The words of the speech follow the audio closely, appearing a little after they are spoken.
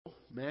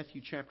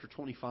Matthew chapter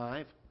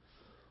 25.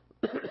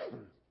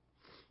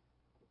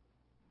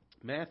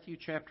 Matthew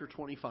chapter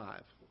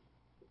 25.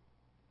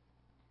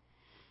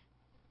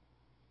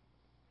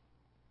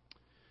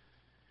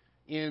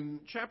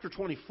 In chapter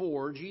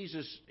 24,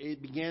 Jesus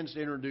begins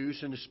to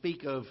introduce and to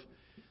speak of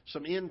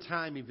some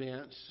end-time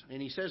events.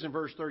 And he says in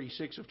verse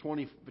 36 of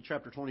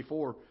chapter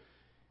 24,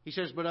 he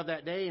says, "But of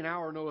that day and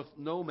hour knoweth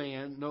no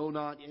man, no,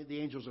 not the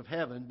angels of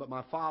heaven, but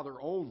my Father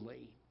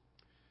only.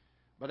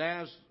 But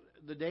as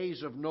the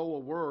days of Noah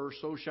were,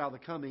 so shall the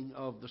coming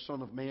of the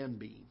Son of Man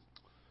be."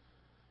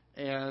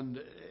 And,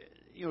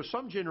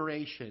 some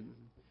generation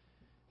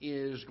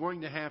is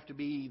going to have to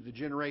be the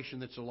generation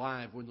that's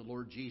alive when the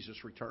Lord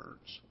Jesus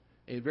returns.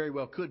 It very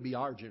well could be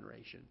our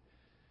generation.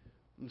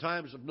 In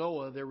times of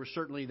Noah, there was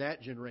certainly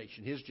that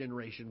generation. His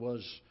generation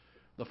was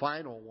the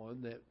final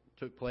one that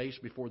took place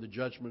before the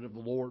judgment of the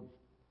Lord.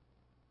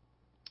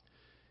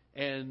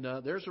 And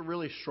there's a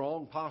really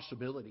strong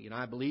possibility, and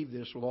I believe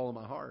this with all of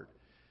my heart,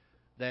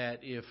 that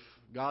if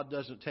God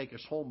doesn't take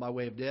us home by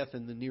way of death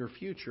in the near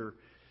future,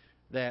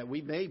 that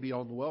we may be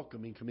on the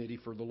welcoming committee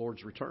for the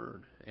Lord's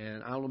return.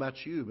 And I don't know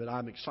about you, but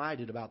I'm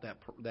excited about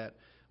that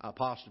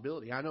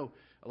possibility. I know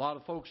a lot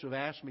of folks have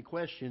asked me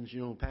questions,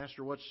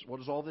 Pastor, what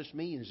does all this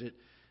mean? Is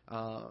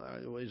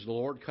the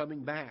Lord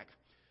coming back?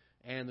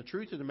 And the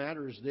truth of the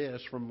matter is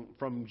this,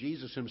 from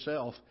Jesus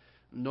himself,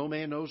 no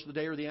man knows the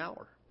day or the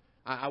hour.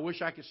 I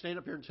wish I could stand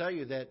up here and tell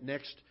you that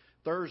next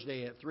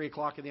Thursday at 3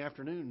 o'clock in the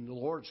afternoon, the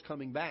Lord's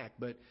coming back,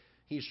 but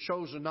He's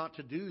chosen not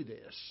to do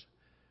this.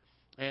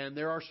 And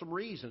there are some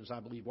reasons,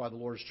 I believe, why the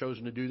Lord has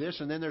chosen to do this.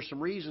 And then there's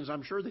some reasons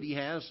I'm sure that He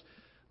has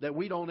that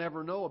we don't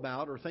ever know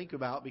about or think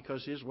about,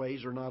 because His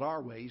ways are not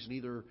our ways,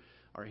 neither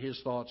are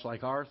His thoughts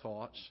like our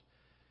thoughts.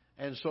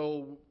 And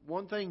so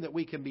one thing that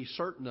we can be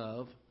certain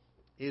of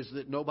is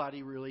that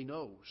nobody really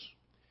knows.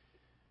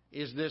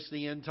 Is this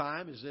the end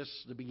time? Is this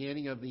the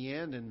beginning of the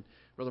end? And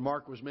Brother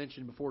Mark was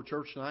mentioned before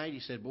church tonight.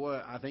 He said,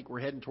 boy, I think we're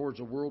heading towards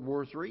a World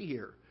War III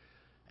here.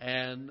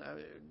 And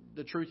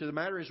the truth of the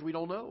matter is we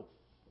don't know.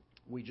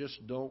 We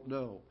just don't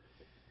know.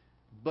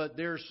 But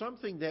there's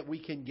something that we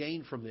can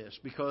gain from this,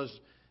 because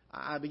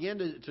I began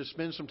to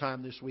spend some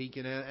time this week,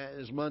 and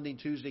as Monday and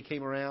Tuesday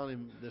came around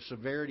and the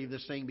severity of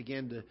this thing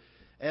began to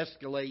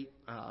escalate,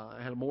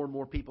 I had more and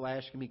more people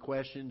asking me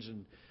questions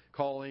and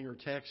calling or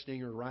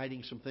texting or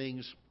writing some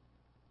things.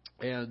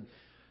 And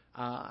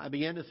I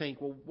began to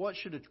think, well, what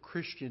should a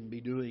Christian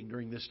be doing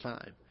during this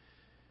time?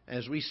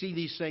 As we see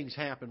these things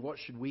happen, what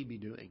should we be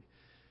doing?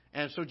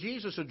 And so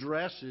Jesus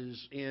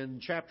addresses in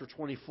chapter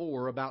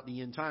 24 about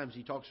the end times.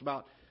 He talks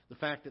about the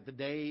fact that the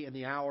day and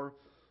the hour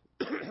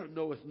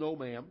knoweth no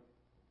man.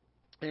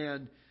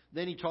 And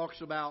then he talks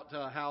about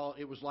how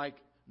it was like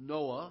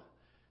Noah,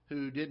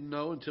 who didn't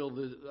know until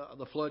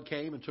the flood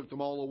came and took them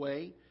all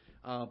away.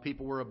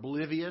 People were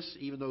oblivious,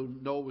 even though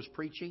Noah was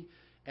preaching.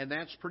 And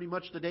that's pretty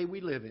much the day we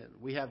live in.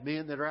 We have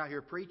men that are out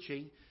here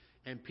preaching,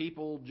 and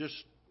people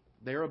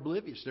they're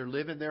oblivious. They're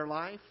living their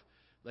life.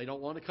 They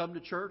don't want to come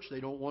to church. They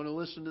don't want to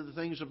listen to the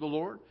things of the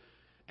Lord.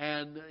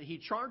 And he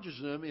charges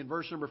them in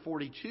verse number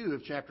 42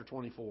 of chapter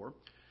 24.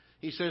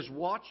 He says,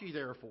 "Watch ye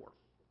therefore,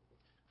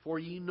 for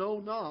ye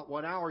know not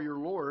what hour your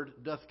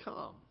Lord doth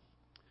come."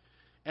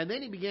 And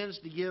then he begins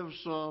to give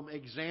some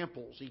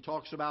examples. He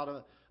talks about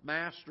a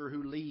master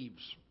who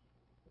leaves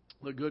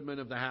the goodman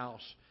of the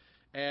house,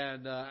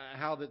 and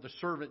how that the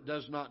servant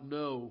does not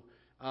know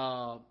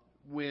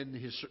when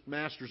his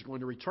master is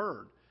going to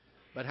return,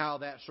 but how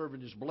that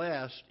servant is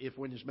blessed if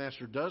when his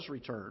master does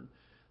return,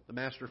 the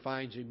master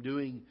finds him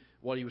doing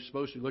what he was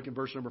supposed to. Look in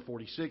verse number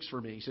 46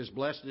 for me. He says,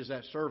 "Blessed is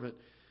that servant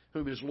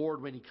whom his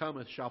Lord when he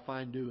cometh shall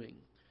find doing.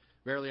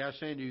 Verily I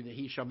say unto you that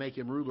he shall make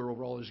him ruler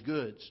over all his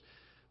goods."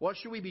 What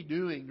should we be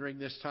doing during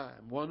this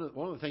time? One of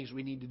the things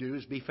we need to do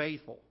is be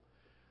faithful.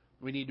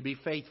 We need to be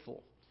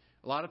faithful.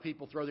 A lot of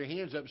people throw their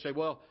hands up and say,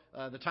 well,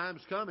 the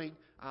time's coming.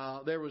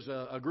 There was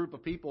a group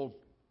of people,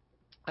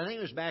 I think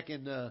it was back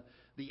in the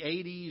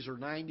 80s or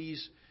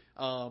 90s.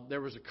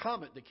 There was a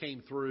comet that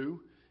came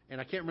through,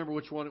 and I can't remember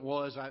which one it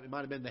was. It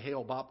might have been the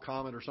Hale-Bopp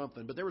comet or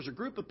something. But there was a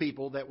group of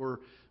people that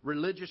were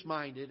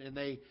religious-minded, and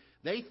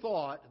they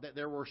thought that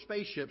there were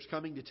spaceships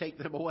coming to take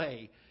them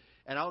away.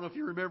 And I don't know if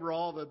you remember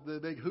all the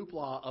big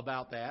hoopla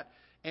about that.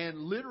 And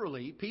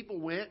literally, people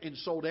went and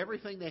sold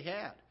everything they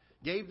had,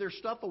 gave their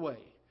stuff away,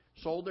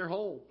 sold their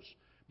homes,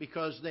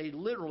 because they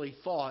literally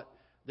thought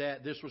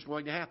that this was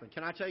going to happen.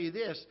 Can I tell you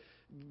this?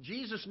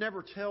 Jesus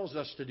never tells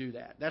us to do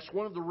that. That's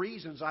one of the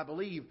reasons I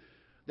believe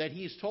that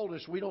He's told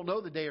us we don't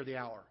know the day or the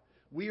hour.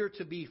 We are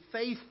to be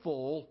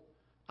faithful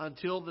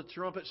until the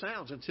trumpet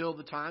sounds, until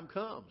the time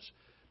comes.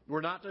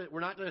 We're not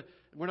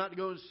to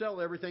go and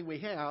sell everything we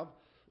have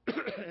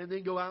and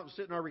then go out and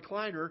sit in our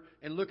recliner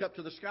and look up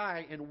to the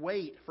sky and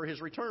wait for His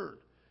return.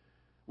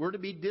 We're to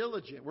be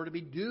diligent. We're to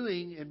be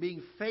doing and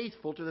being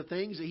faithful to the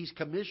things that He's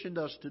commissioned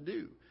us to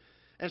do.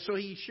 And so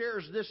he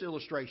shares this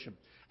illustration.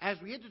 As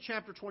we get to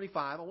chapter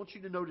 25, I want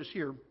you to notice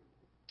here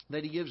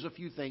that he gives a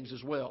few things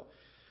as well.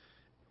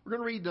 We're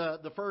going to read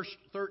the first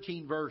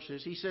 13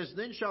 verses. He says,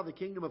 "Then shall the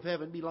kingdom of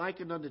heaven be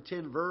likened unto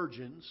 10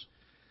 virgins,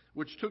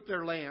 which took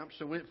their lamps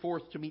and went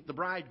forth to meet the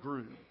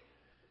bridegroom.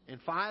 And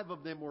 5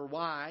 of them were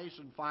wise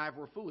and 5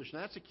 were foolish.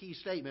 Now that's a key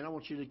statement. I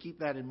want you to keep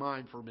that in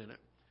mind for a minute.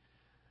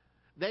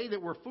 They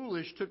that were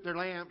foolish took their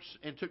lamps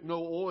and took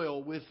no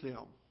oil with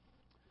them.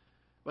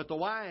 But the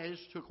wise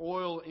took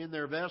oil in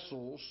their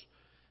vessels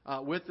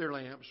with their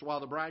lamps. While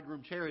the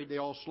bridegroom tarried, they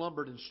all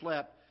slumbered and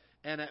slept.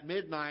 And at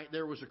midnight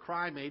there was a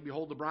cry made,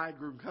 Behold, the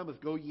bridegroom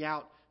cometh, go ye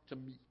out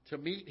to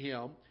meet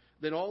him.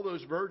 Then all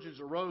those virgins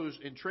arose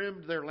and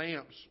trimmed their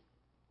lamps.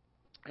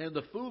 And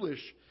the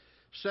foolish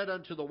said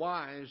unto the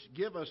wise,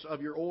 Give us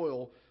of your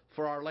oil,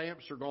 for our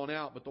lamps are gone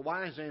out. But the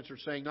wise answered,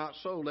 saying, Not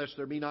so, lest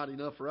there be not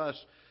enough for us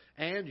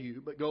and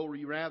you, but go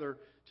ye rather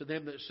to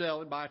them that sell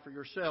and buy for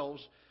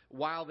yourselves.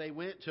 While they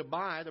went to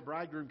buy, the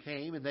bridegroom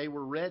came, and they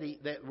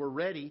that were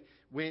ready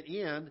went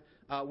in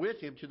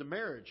with him to the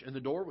marriage, and the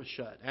door was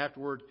shut.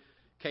 Afterward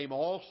came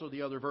also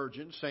the other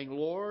virgins, saying,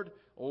 Lord,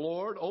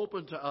 Lord,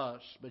 open to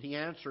us. But he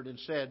answered and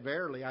said,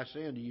 Verily I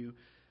say unto you,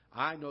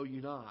 I know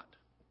you not.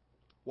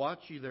 Watch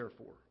ye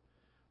therefore,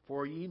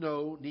 for ye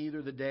know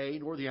neither the day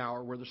nor the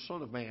hour where the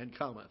Son of Man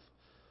cometh.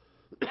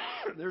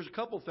 There's a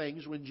couple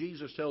things when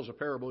Jesus tells a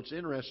parable. It's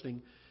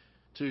interesting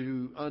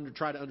to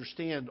try to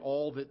understand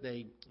all that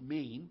they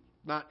mean.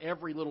 Not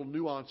every little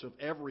nuance of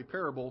every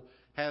parable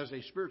has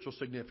a spiritual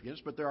significance,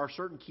 but there are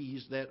certain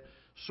keys that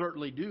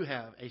certainly do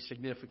have a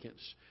significance.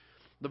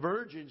 The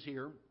virgins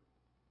here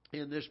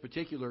in this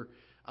particular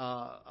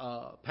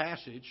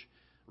passage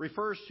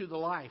refers to the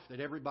life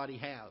that everybody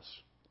has.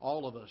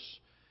 All of us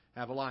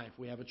have a life.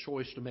 We have a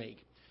choice to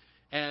make.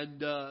 And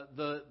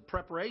the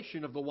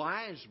preparation of the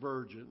wise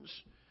virgins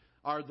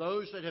are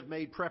those that have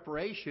made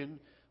preparation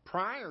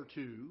prior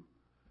to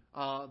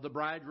the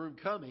bridegroom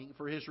coming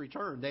for his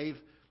return. They've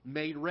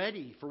made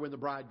ready for when the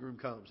bridegroom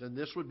comes. And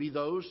this would be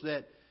those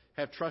that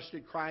have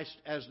trusted Christ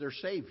as their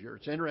Savior.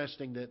 It's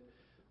interesting that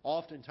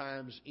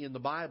oftentimes in the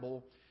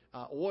Bible,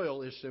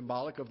 oil is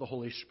symbolic of the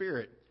Holy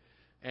Spirit.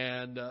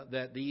 And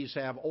that these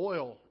have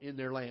oil in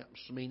their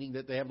lamps, meaning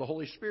that they have the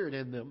Holy Spirit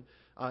in them,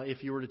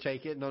 if you were to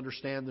take it and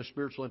understand the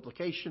spiritual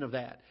implication of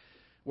that.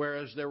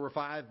 Whereas there were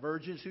 5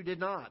 virgins who did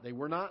not. They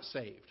were not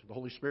saved. The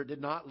Holy Spirit did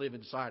not live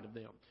inside of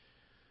them.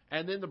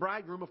 And then the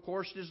bridegroom, of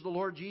course, is the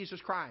Lord Jesus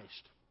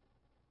Christ.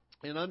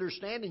 In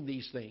understanding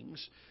these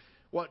things,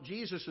 what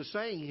Jesus is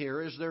saying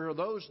here is there are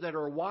those that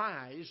are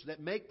wise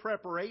that make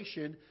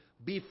preparation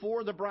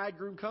before the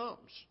bridegroom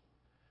comes,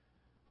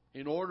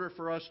 in order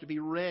for us to be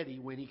ready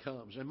when he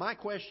comes. And my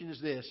question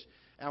is this.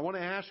 I want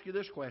to ask you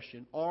this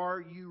question. Are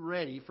you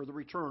ready for the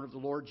return of the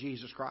Lord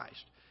Jesus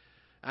Christ?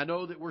 I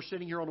know that we're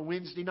sitting here on a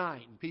Wednesday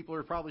night, and people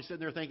are probably sitting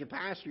there thinking,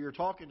 Pastor, you're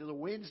talking to the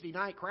Wednesday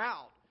night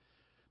crowd.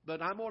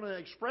 But I'm going to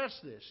express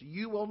this.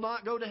 You will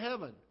not go to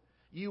heaven.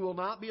 You will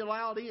not be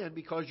allowed in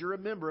because you're a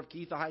member of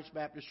Ketha Heights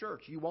Baptist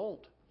Church. You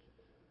won't.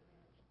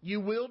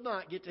 You will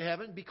not get to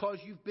heaven because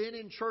you've been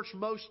in church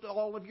most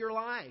all of your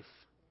life.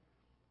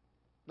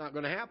 Not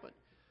going to happen.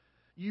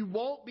 You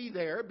won't be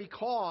there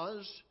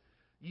because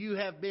you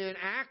have been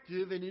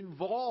active and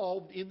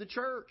involved in the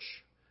church.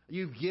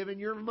 You've given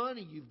your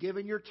money, you've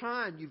given your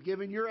time, you've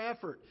given your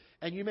effort.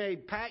 And you may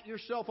pat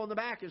yourself on the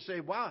back and say,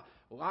 wow,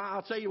 well,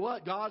 I'll tell you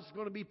what, God's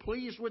going to be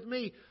pleased with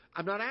me.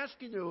 I'm not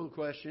asking those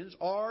questions.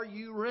 Are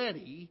you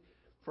ready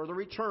for the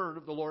return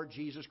of the Lord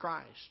Jesus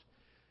Christ?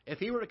 If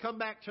He were to come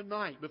back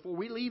tonight before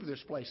we leave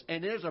this place,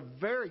 and there's a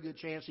very good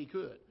chance He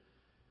could,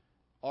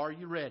 are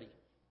you ready?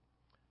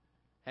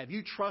 Have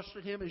you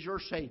trusted Him as your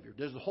Savior?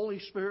 Does the Holy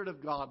Spirit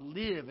of God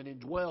live and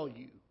indwell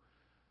you?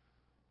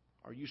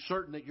 Are you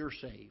certain that you're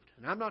saved?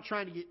 And I'm not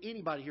trying to get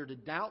anybody here to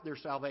doubt their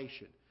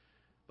salvation.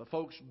 But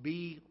folks,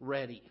 be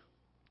ready.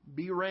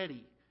 Be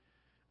ready.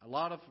 A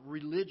lot of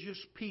religious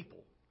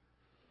people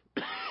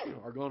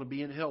are going to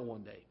be in hell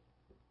one day.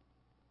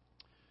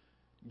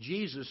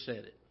 Jesus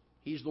said it.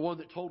 He's the one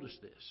that told us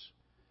this.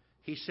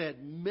 He said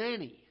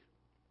many,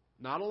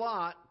 not a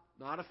lot,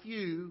 not a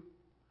few.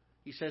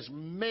 He says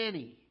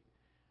many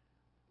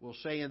will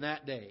say in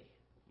that day,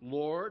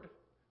 Lord,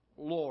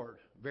 Lord.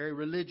 Very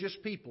religious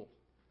people.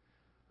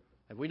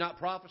 Have we not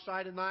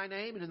prophesied in Thy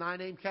name, and in Thy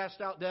name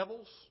cast out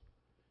devils?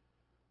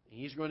 And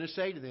He's going to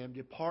say to them,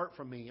 Depart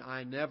from me,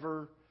 I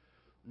never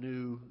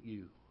knew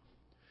you.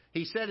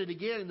 He said it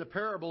again in the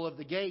parable of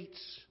the gates.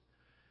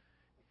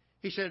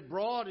 He said,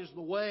 Broad is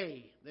the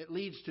way that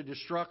leads to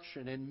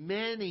destruction, and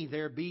many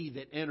there be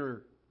that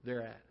enter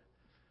thereat.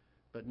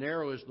 But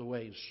narrow is the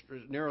way,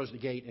 narrow is the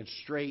gate, and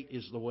straight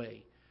is the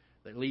way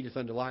that leadeth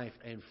unto life,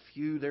 and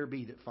few there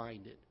be that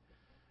find it.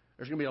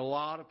 There's going to be a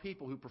lot of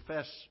people who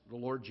profess the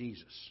Lord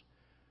Jesus.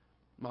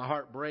 My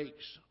heart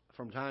breaks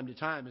from time to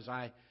time as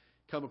I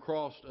come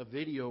across a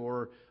video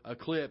or a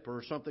clip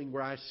or something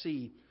where I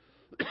see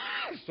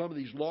some of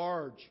these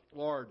large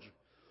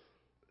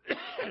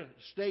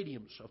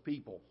stadiums of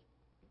people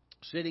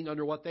sitting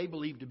under what they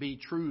believe to be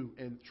truth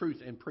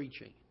and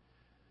preaching.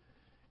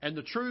 And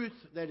the truth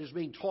that is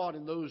being taught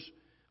in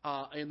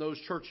those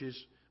churches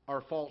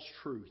are false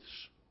truths.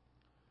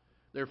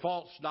 They're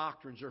false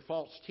doctrines, they're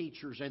false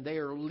teachers, and they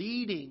are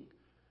leading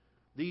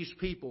these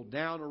people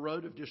down a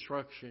road of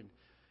destruction.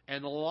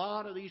 And a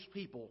lot of these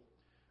people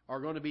are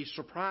going to be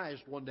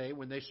surprised one day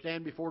when they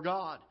stand before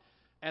God.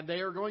 And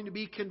they are going to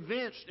be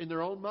convinced in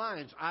their own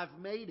minds, I've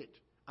made it.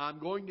 I'm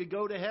going to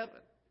go to heaven.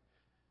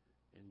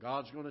 And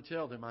God's going to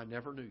tell them, I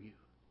never knew you.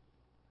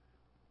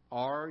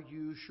 Are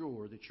you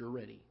sure that you're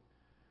ready?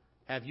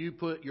 Have you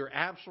put your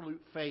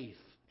absolute faith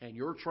and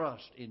your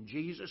trust in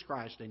Jesus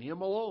Christ and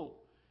Him alone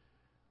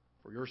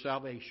for your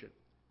salvation?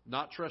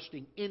 Not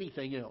trusting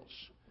anything else.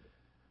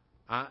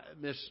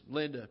 Miss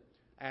Linda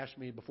asked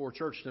me before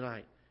church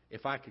tonight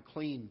if I could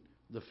clean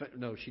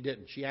no, she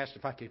didn't. She asked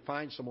if I could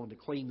find someone to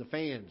clean the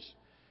fans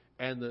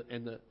and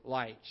the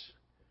lights.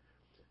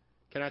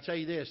 Can I tell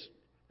you this?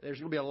 There's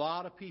going to be a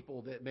lot of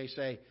people that may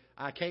say,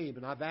 I came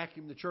and I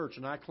vacuumed the church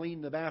and I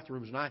cleaned the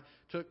bathrooms and I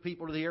took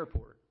people to the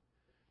airport.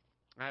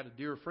 I had a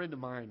dear friend of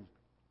mine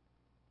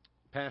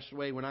passed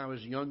away when I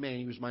was a young man.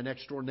 He was my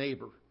next door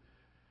neighbor.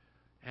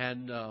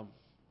 And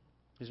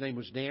his name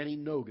was Danny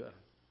Noga.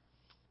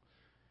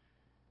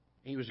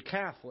 He was a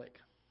Catholic,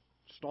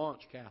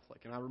 staunch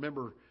Catholic. And I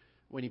remember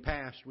when he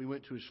passed, we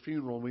went to his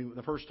funeral.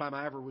 The first time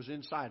I ever was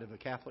inside of a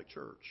Catholic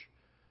church.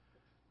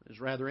 It was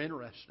rather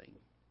interesting.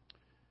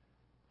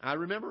 I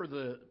remember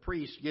the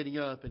priest getting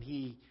up and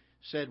he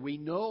said, we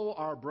know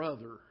our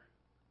brother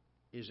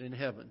is in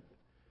heaven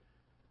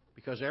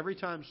because every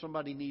time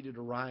somebody needed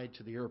a ride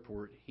to the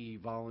airport, he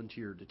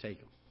volunteered to take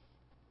them.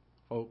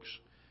 Folks,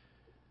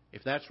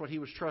 if that's what he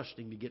was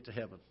trusting to get to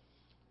heaven,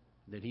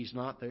 then he's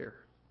not there.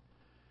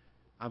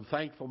 I'm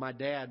thankful my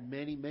dad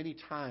many, many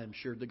times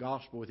shared the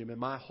gospel with him. And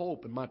my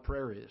hope and my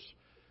prayer is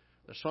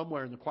that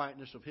somewhere in the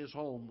quietness of his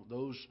home,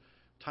 those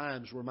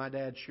times where my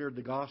dad shared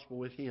the gospel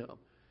with him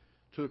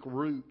took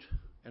root.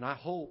 And I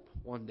hope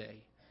one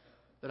day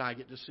that I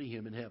get to see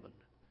him in heaven.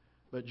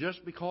 But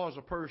just because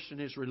a person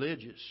is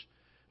religious,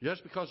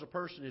 just because a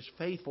person is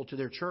faithful to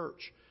their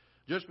church,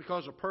 just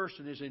because a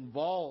person is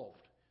involved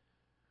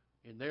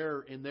in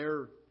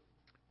their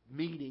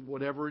meeting,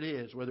 whatever it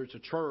is, whether it's a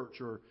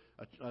church or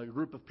a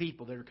group of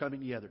people that are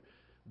coming together,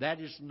 that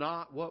is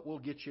not what will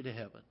get you to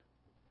heaven.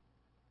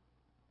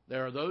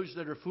 There are those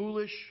that are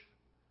foolish,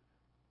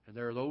 and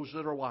there are those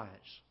that are wise.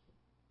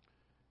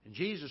 And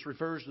Jesus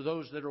refers to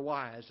those that are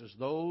wise as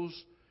those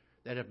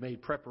that have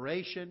made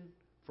preparation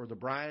for the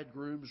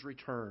bridegroom's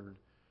return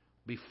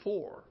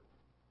before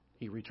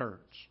He returns.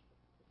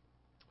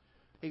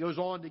 He goes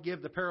on to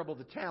give the parable of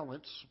the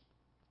talents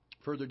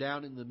further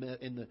down in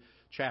the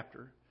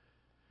chapter.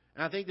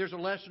 And I think there's a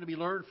lesson to be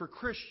learned for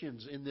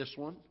Christians in this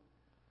one.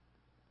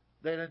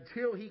 That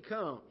until He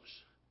comes,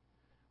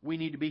 we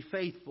need to be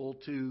faithful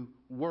to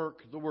work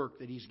the work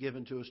that He's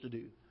given to us to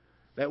do.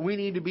 That we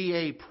need to be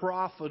a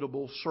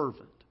profitable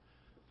servant.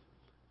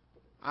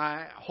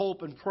 I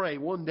hope and pray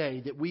one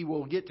day that we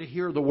will get to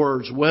hear the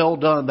words, well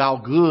done, thou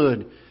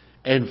good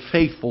and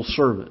faithful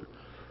servant.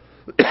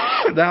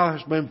 Thou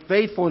hast been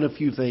faithful in a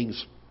few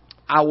things.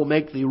 I will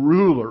make thee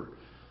ruler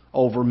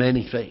over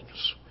many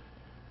things.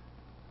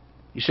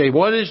 You say,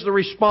 what is the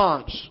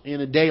response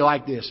in a day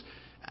like this?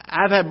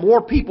 I've had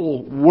more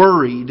people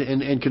worried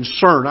and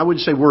concerned. I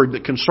wouldn't say worried,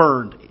 but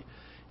concerned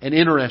and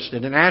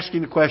interested and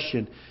asking the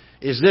question,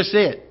 is this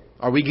it?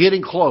 Are we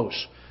getting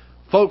close?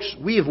 Folks,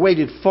 we have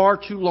waited far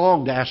too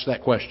long to ask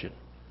that question.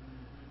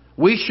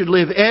 We should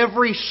live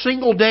every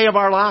single day of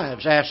our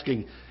lives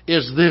asking,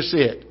 is this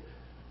it?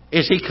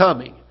 Is He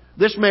coming?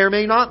 This may or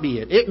may not be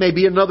it. It may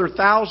be another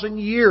 1,000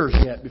 years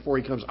yet before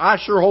He comes. I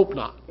sure hope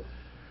not.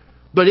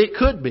 But it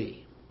could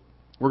be.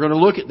 We're going to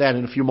look at that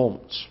in a few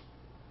moments.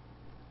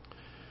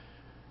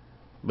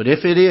 But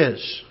if it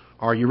is,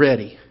 are you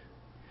ready?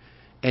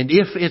 And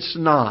if it's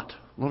not,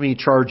 let me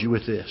charge you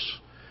with this.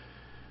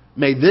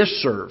 May this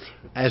serve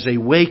as a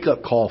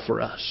wake-up call for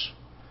us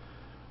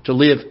to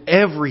live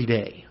every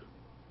day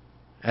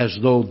as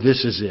though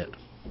this is it.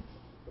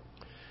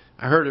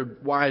 I heard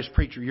a wise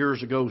preacher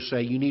years ago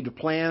say you need to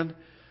plan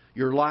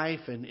your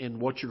life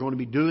and what you're going to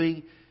be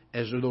doing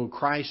as though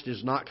Christ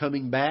is not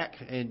coming back,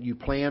 and you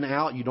plan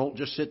out. You don't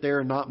just sit there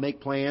and not make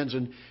plans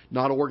and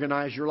not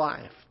organize your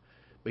life.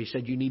 But he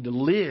said you need to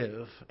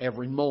live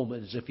every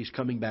moment as if He's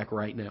coming back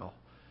right now.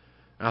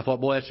 And I thought,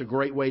 boy, that's a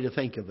great way to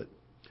think of it.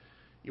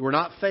 We're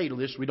not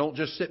fatalists. We don't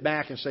just sit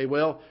back and say,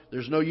 well,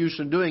 there's no use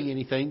in doing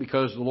anything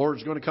because the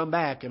Lord's going to come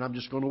back and I'm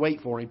just going to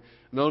wait for Him.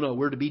 No,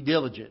 we're to be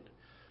diligent.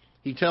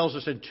 He tells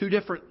us in two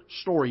different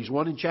stories.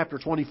 One in chapter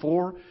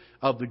 24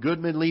 of the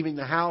goodman leaving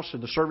the house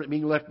and the servant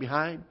being left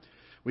behind.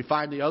 We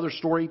find the other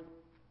story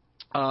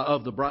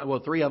of the bride, well,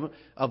 three of them,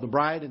 of the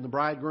bride and the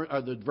bridegroom,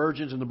 the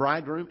virgins and the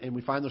bridegroom, and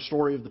we find the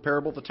story of the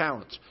parable of the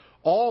talents.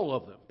 All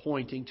of them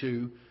pointing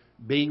to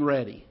being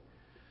ready.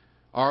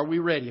 Are we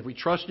ready? Have we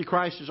trusted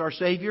Christ as our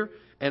Savior?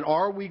 And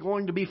are we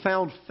going to be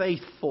found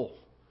faithful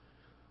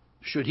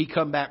should He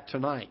come back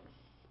tonight?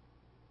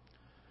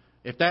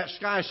 If that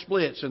sky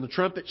splits and the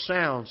trumpet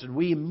sounds and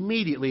we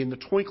immediately in the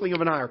twinkling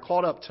of an eye are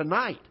caught up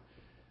tonight,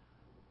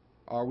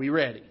 are we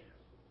ready?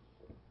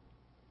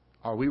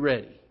 Are we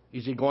ready?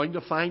 Is He going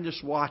to find us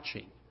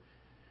watching?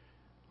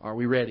 Are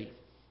we ready?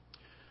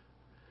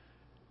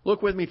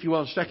 Look with me, if you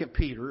will, in 2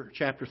 Peter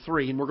chapter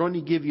 3, and we're going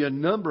to give you a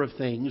number of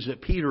things that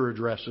Peter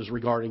addresses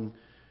regarding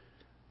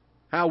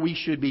how we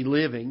should be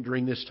living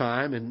during this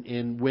time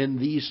and when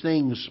these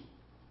things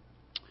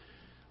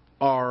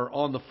are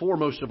on the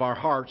foremost of our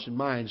hearts and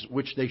minds,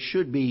 which they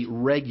should be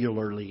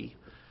regularly.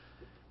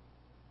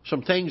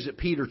 Some things that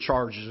Peter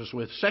charges us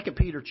with. 2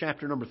 Peter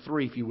chapter number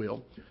 3, if you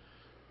will.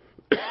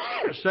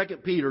 2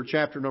 Peter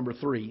chapter number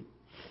 3.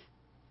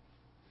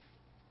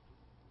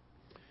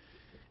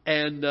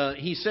 And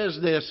he says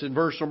this in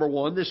verse number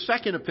 1, "This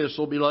second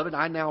epistle, beloved,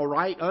 I now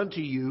write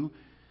unto you,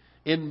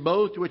 in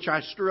both which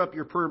I stir up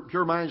your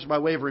pure minds by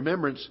way of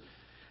remembrance,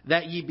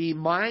 that ye be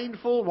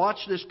mindful,"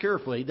 watch this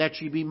carefully, "that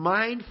ye be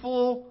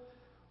mindful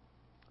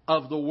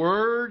of the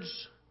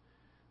words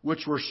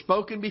which were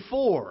spoken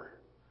before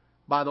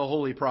by the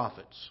holy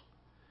prophets,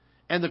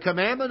 and the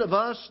commandment of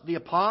us, the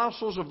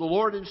apostles of the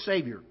Lord and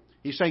Savior."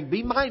 He's saying,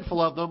 be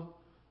mindful of them.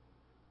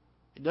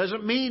 It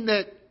doesn't mean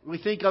that we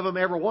think of them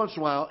every once in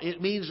a while.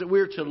 It means that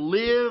we're to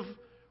live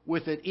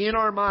with it in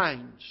our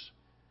minds.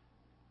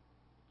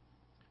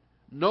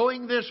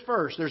 Knowing this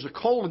first, there's a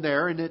colon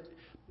there, and it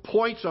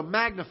points a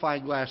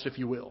magnifying glass, if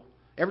you will.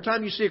 Every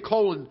time you see a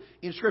colon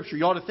in Scripture,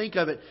 you ought to think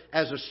of it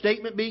as a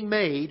statement being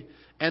made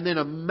and then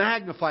a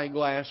magnifying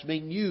glass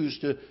being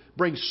used to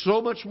bring so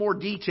much more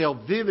detail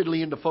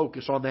vividly into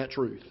focus on that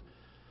truth.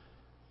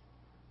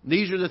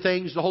 These are the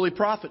things the holy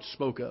prophets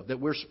spoke of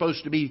that we're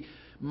supposed to be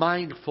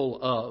mindful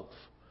of.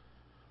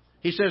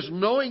 He says,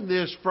 knowing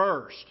this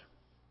first,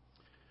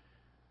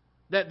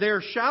 that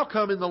there shall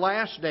come in the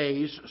last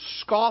days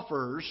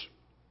scoffers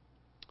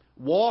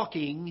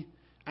walking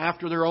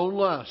after their own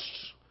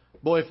lusts.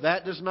 Boy, if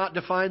that does not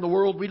define the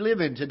world we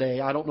live in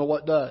today, I don't know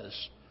what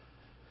does.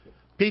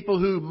 People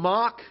who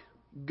mock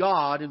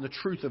God and the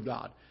truth of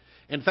God.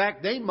 In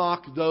fact, they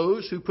mock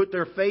those who put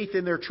their faith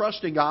in their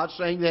trust in God,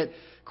 saying that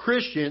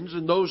Christians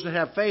and those that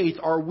have faith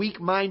are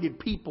weak-minded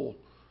people.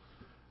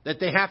 That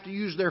they have to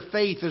use their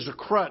faith as a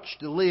crutch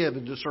to live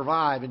and to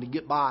survive and to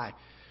get by.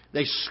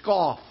 They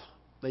scoff,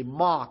 they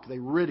mock, they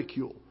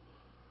ridicule.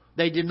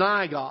 They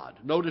deny God.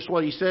 Notice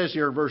what he says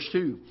here in verse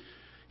 2.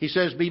 He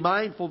says, be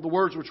mindful of the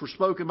words which were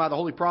spoken by the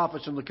holy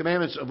prophets and the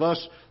commandments of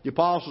us, the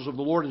apostles of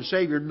the Lord and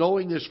Savior,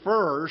 knowing this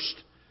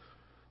first,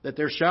 that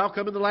there shall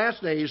come in the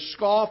last days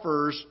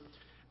scoffers.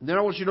 And then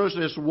I want you to notice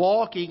this,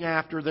 walking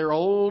after their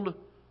own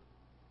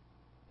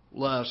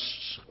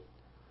lusts.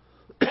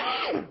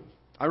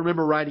 I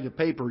remember writing a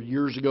paper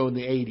years ago in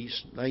the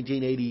 80s,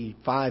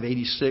 1985,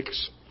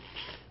 86,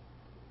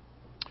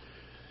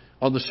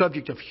 on the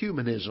subject of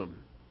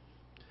humanism.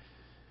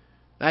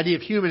 The idea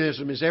of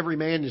humanism is every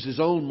man is his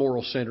own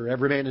moral center.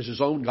 Every man is his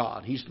own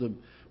God. He's the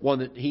one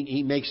that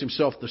he makes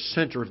himself the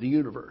center of the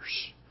universe.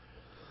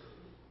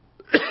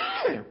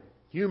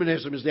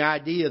 Humanism is the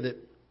idea that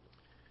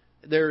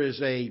there is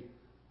that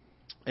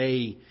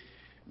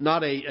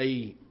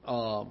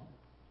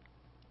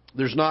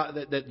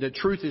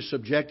truth is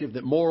subjective,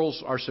 that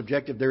morals are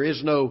subjective. There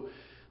is no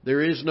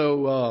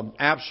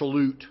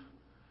absolute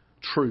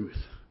truth.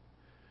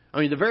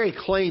 I mean, the very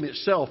claim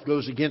itself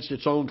goes against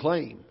its own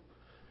claim.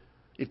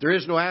 If there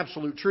is no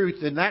absolute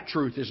truth, then that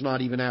truth is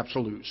not even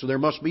absolute. So there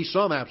must be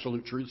some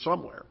absolute truth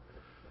somewhere.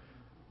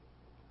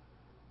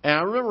 And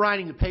I remember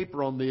writing a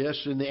paper on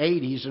this in the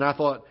 80s, and I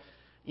thought,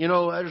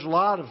 there's a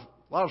lot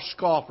of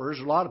scoffers,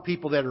 a lot of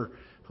people that are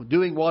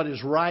doing what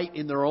is right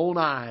in their own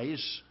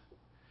eyes.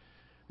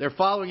 They're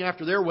following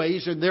after their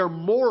ways, and their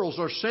morals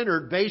are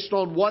centered based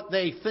on what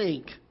they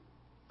think.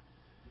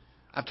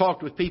 I've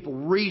talked with people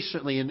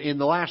recently in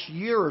the last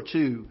year or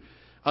two,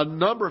 a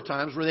number of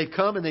times where they've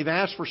come and they've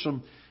asked for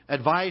some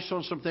advice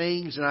on some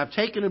things, and I've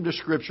taken them to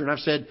Scripture and I've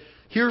said,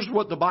 here's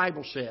what the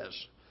Bible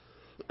says.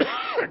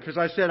 Because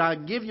I said, I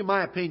can give you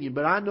my opinion,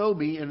 but I know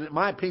me, and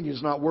my opinion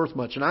is not worth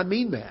much. And I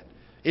mean that.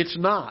 It's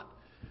not.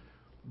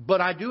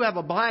 But I do have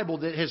a Bible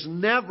that has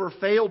never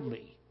failed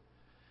me.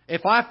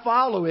 If I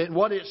follow it and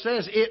what it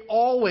says, it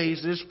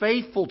always is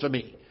faithful to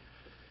me.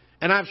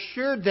 And I've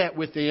shared that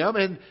with them,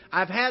 and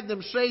I've had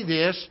them say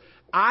this,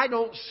 I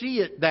don't see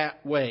it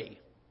that way.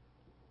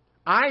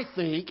 I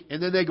think,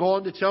 and then they go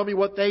on to tell me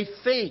what they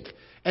think.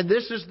 And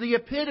this is the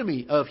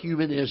epitome of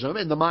humanism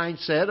and the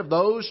mindset of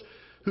those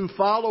who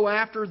follow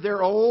after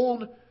their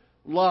own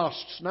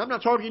lusts. Now, I'm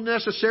not talking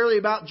necessarily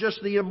about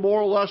just the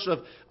immoral lusts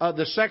of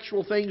the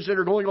sexual things that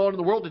are going on in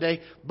the world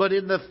today, but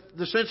in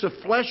the sense of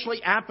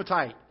fleshly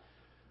appetite.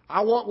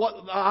 I want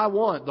what I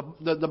want.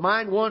 The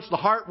mind wants, the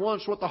heart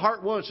wants what the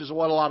heart wants, is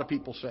what a lot of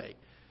people say.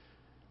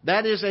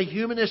 That is a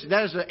humanist,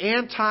 that is an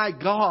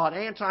anti-God,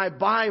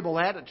 anti-Bible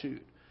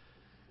attitude.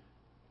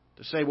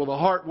 To say, well, the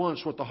heart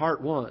wants what the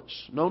heart wants.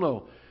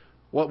 No.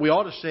 What we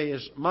ought to say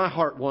is, my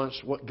heart wants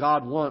what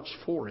God wants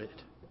for it.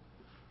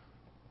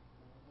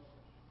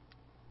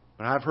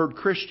 And I've heard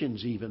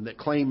Christians even that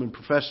claim and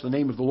profess the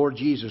name of the Lord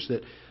Jesus,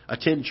 that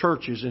attend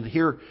churches and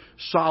hear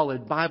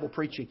solid Bible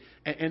preaching.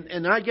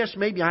 And I guess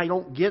maybe I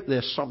don't get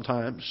this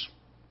sometimes.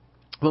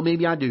 Well,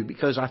 maybe I do,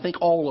 because I think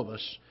all of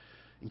us,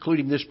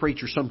 including this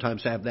preacher,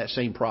 sometimes have that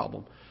same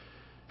problem.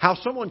 How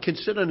someone can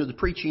sit under the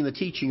preaching and the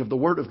teaching of the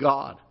Word of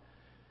God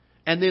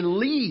and then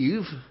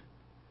leave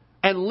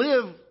and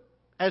live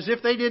as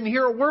if they didn't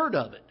hear a word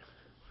of it.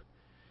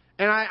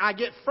 And I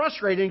get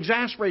frustrated and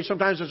exasperated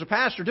sometimes as a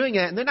pastor doing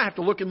that, and then I have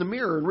to look in the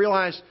mirror and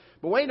realize,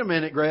 but wait a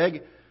minute,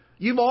 Greg,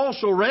 you've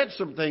also read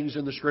some things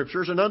in the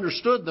Scriptures and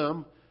understood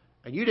them,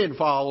 and you didn't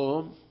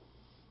follow them.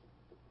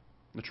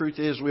 The truth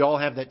is, we all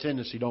have that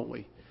tendency, don't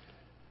we?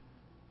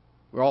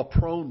 We're all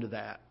prone to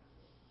that.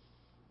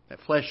 That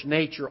flesh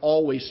nature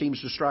always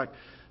seems to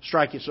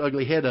strike its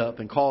ugly head up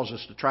and cause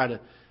us to try to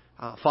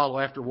follow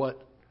after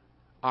what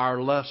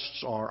our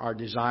lusts are, our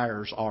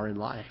desires are in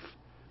life.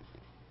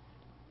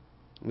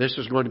 This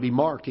is going to be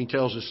marked. He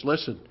tells us,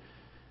 listen,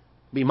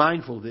 be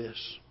mindful of this.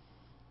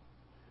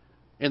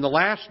 In the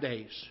last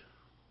days,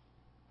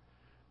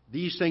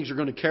 these things are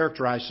going to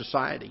characterize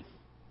society.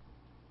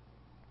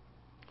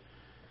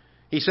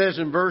 He says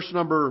in verse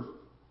number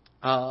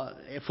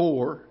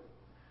 4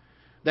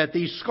 that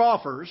these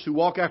scoffers who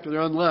walk after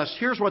their own lust,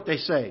 here's what they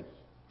say.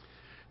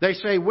 They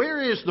say, where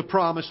is the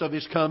promise of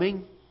His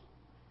coming?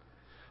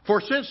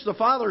 For since the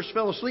fathers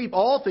fell asleep,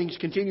 all things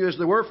continue as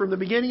they were from the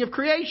beginning of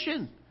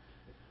creation.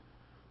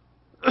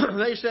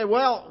 They said,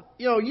 well,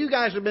 you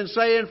guys have been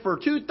saying for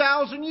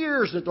 2,000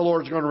 years that the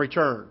Lord's going to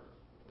return.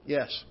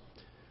 Yes.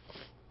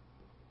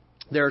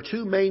 There are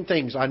two main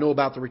things I know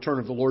about the return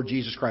of the Lord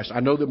Jesus Christ. I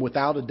know them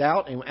without a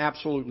doubt and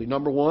absolutely.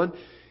 Number one,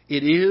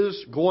 it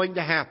is going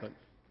to happen.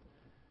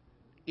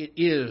 It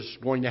is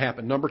going to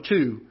happen. Number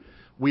two,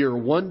 we are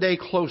one day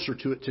closer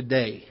to it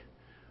today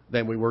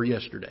than we were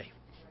yesterday.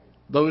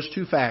 Those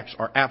two facts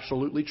are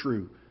absolutely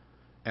true,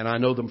 and I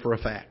know them for a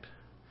fact.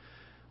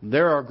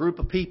 There are a group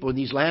of people in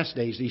these last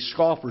days, these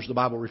scoffers the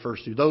Bible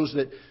refers to, those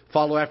that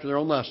follow after their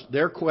own lust.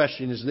 Their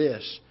question is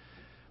this: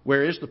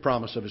 where is the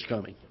promise of His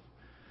coming?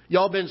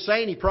 Y'all been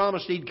saying He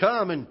promised He'd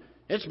come, and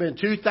it's been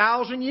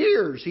 2,000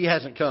 years He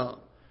hasn't come.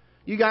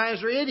 You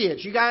guys are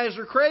idiots. You guys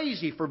are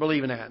crazy for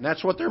believing that. And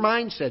that's what their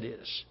mindset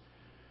is.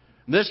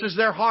 This is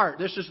their heart.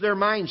 This is their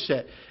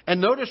mindset. And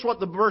notice what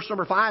the verse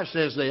number 5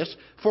 says this: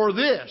 for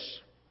this,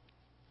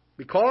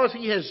 because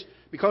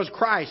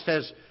Christ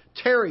has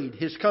tarried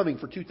His coming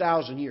for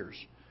 2,000 years.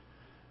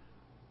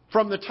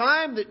 From the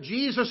time that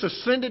Jesus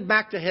ascended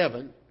back to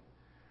heaven,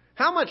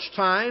 how much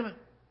time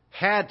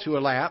had to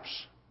elapse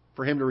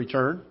for Him to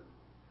return?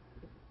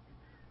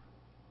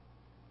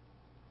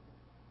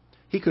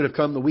 He could have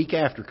come the week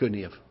after, couldn't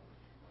He have?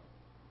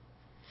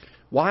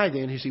 Why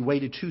then has He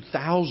waited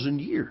 2,000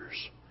 years?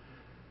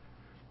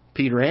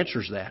 Peter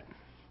answers that.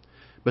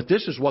 But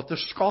this is what the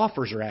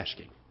scoffers are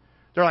asking.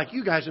 They're like,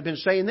 you guys have been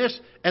saying this,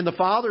 and the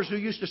fathers who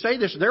used to say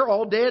this, they're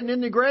all dead and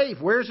in the grave.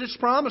 Where's this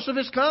promise of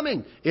His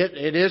coming?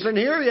 It isn't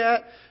here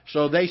yet.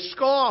 So they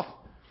scoff.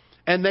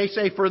 And they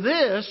say, for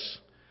this,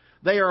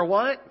 they are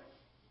what?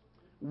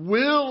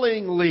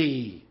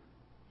 Willingly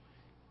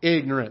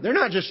ignorant. They're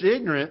not just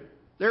ignorant.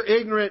 They're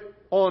ignorant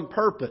on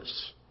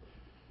purpose.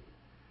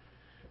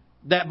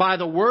 That by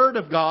the word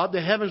of God,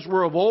 the heavens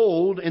were of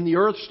old, and the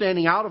earth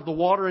standing out of the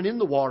water and in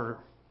the water,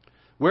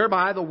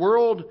 whereby the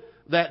world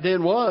that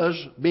then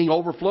was, being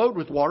overflowed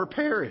with water,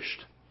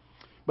 perished.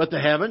 But the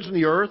heavens and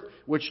the earth,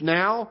 which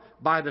now,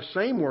 by the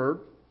same word,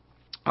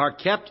 are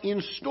kept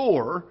in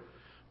store.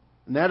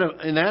 Isn't that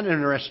an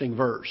interesting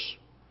verse?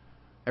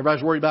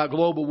 Everybody's worried about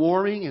global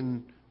warming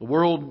and the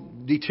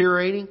world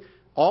deteriorating.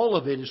 All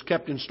of it is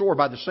kept in store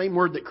by the same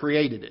word that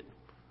created it.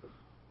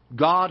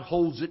 God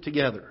holds it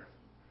together.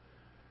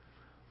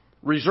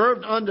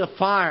 Reserved unto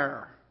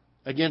fire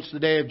against the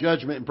day of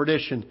judgment and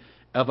perdition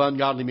of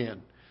ungodly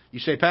men. You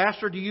say,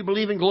 Pastor, do you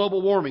believe in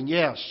global warming?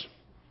 Yes.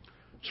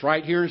 It's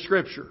right here in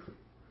Scripture.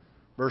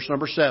 Verse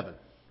number 7.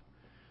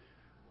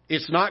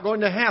 It's not going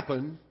to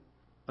happen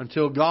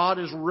until God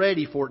is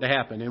ready for it to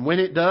happen. And when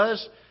it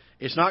does,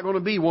 it's not going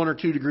to be 1 or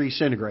 2 degrees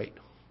centigrade.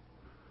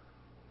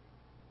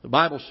 The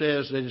Bible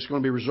says that it's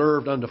going to be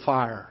reserved unto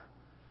fire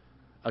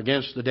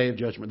against the day of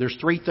judgment. There's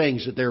 3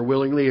 things that they're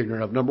willingly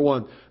ignorant of. Number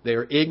 1, they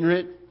are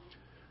ignorant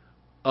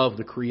of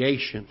the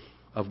creation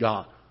of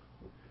God.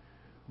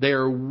 They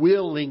are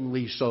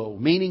willingly so,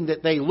 meaning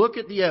that they look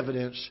at the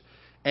evidence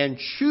and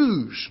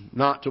choose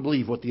not to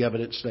believe what the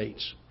evidence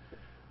states.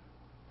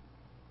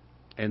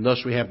 And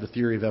thus we have the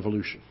theory of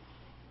evolution.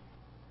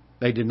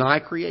 They deny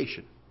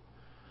creation.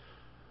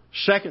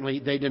 Secondly,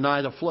 they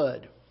deny the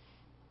flood.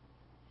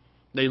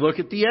 They look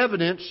at the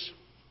evidence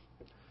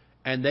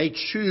and they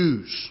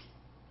choose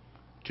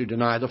to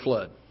deny the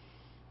flood.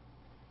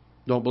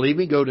 Don't believe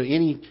me? Go to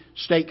any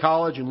state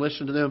college and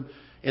listen to them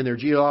in their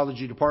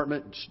geology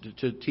department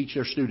to teach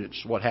their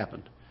students what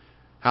happened,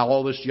 how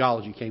all this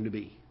geology came to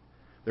be.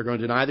 They're going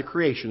to deny the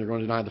creation. They're going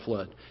to deny the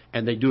flood.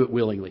 And they do it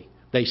willingly.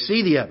 They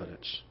see the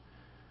evidence.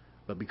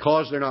 But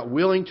because they're not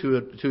willing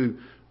to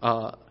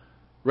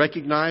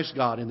recognize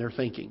God in their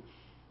thinking,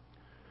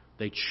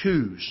 they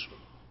choose.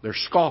 They're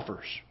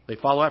scoffers. They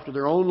follow after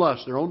their own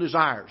lusts, their own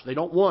desires. They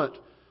don't want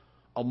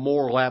a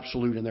moral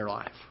absolute in their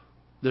life.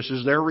 This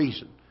is their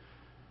reason.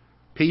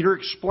 Peter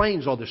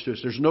explains all this to us.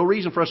 There's no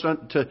reason for us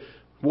to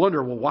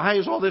wonder, well, why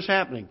is all this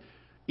happening?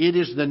 It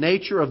is the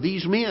nature of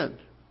these men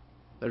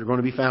that are going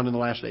to be found in the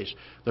last days.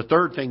 The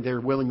third thing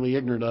they're willingly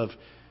ignorant of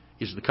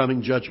is the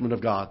coming judgment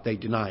of God. They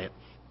deny it.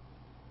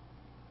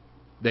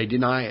 They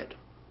deny it.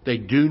 They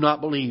do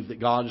not believe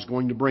that God is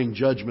going to bring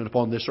judgment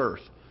upon this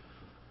earth.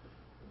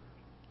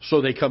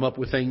 So they come up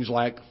with things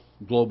like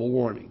global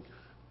warming.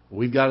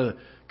 We've got to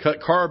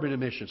cut carbon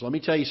emissions. Let me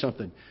tell you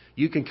something.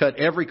 You can cut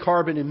every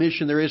carbon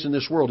emission there is in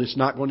this world. It's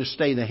not going to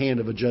stay in the hand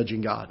of a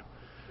judging God.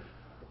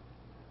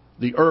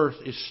 The earth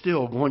is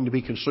still going to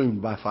be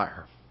consumed by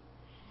fire.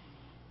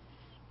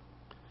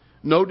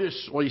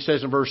 Notice what he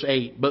says in verse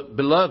 8. But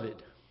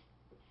beloved,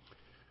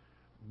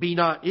 be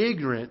not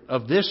ignorant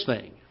of this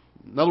thing.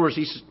 In other words,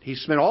 he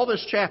spent all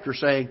this chapter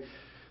saying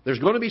there's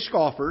going to be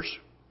scoffers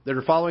that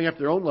are following after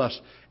their own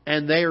lust.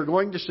 And they are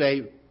going to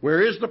say,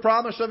 where is the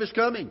promise of His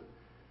coming?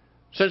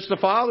 Since the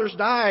fathers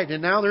died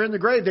and now they're in the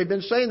grave, they've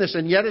been saying this,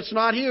 and yet it's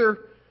not here.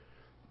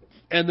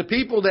 And the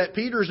people that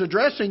Peter's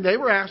addressing, they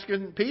were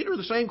asking Peter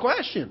the same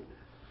question.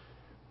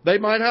 They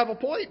might have a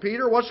point.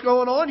 Peter, what's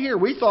going on here?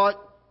 We thought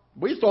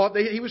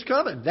that He was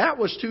coming. That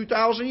was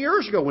 2,000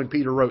 years ago when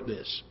Peter wrote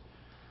this.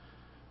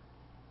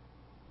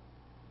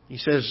 He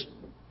says,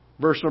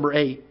 verse number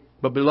 8,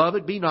 but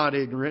beloved, be not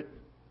ignorant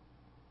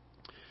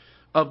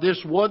of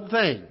this one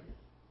thing,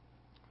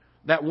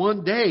 that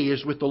one day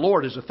is with the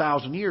Lord is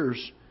 1,000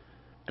 years,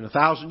 and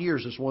 1,000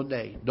 years is one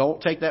day. Don't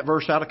take that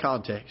verse out of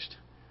context.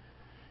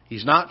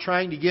 He's not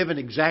trying to give an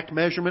exact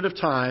measurement of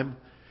time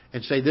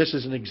and say this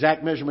is an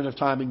exact measurement of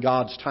time in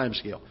God's time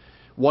scale.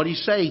 What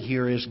he's saying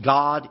here is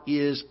God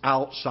is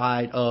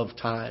outside of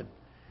time.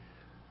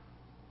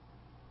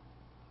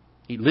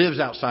 He lives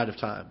outside of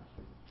time.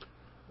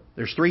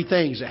 There's three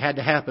things that had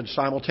to happen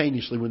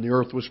simultaneously when the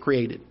earth was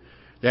created.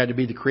 There had to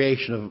be the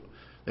creation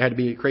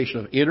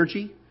of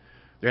energy,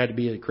 there had to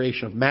be a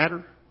creation of matter,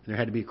 and there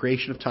had to be a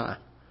creation of time.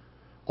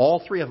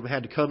 All three of them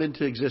had to come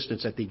into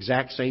existence at the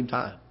exact same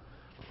time.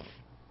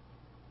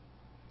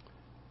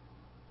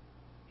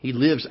 He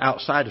lives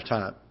outside of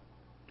time.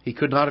 He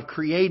could not have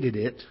created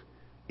it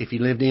if He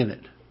lived in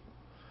it.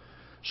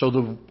 So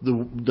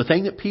the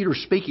thing that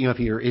Peter's speaking of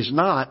here is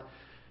not,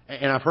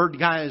 and I've heard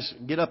guys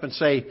get up and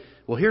say,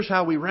 well, here's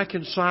how we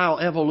reconcile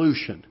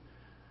evolution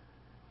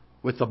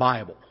with the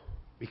Bible.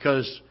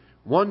 Because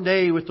one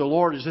day with the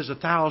Lord is as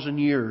 1,000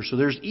 years. So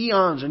there's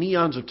eons and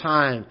eons of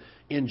time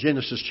in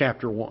Genesis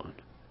chapter 1.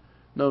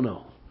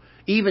 No.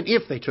 Even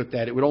if they took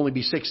that, it would only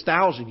be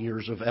 6,000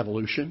 years of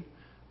evolution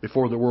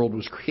before the world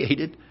was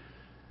created.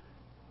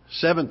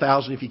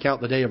 7,000 if you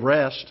count the day of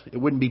rest. It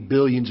wouldn't be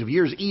billions of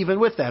years, even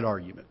with that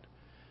argument.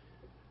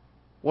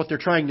 What they're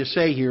trying to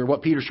say here,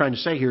 what Peter's trying to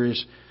say here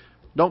is,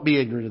 don't be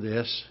ignorant of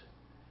this.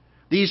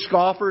 These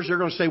scoffers, they're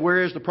going to say,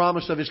 where is the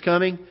promise of His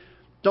coming?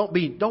 Don't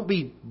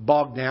be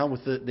bogged down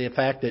with the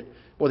fact that,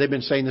 well, they've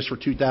been saying this for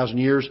 2,000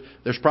 years.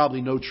 There's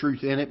probably no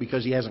truth in it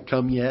because He hasn't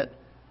come yet.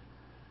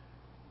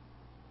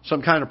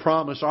 Some kind of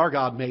promise our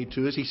God made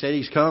to us. He said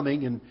He's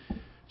coming, and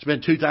it's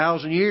been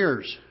 2,000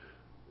 years.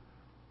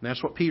 And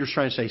that's what Peter's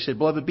trying to say. He said,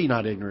 beloved, be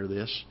not ignorant of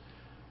this.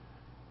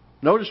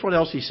 Notice what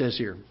else he says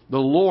here. The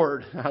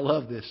Lord, I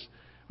love this.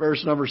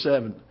 Verse number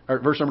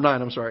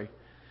 9,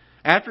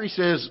 After he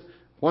says,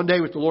 one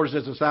day with the Lord is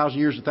 1,000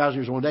 years, 1,000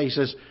 years one day, he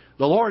says,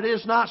 the Lord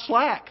is not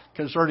slack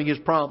concerning His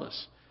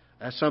promise,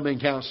 as some men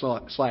count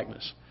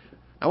slackness.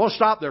 I want to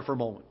stop there for a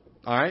moment.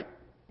 All right?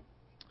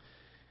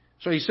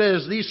 So he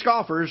says, these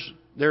scoffers,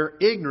 they're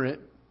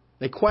ignorant.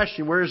 They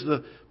question, where's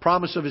the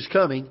promise of His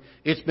coming?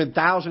 It's been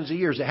thousands of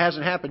years. It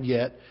hasn't happened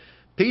yet.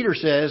 Peter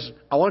says,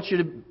 I want you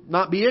to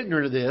not be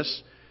ignorant of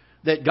this,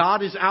 that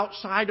God is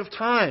outside of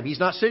time. He's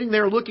not sitting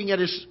there looking at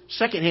his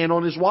second hand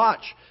on his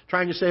watch,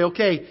 trying to say,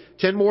 okay,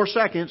 10 more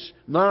seconds,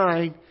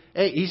 9,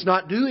 8. He's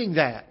not doing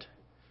that.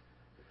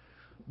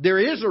 There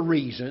is a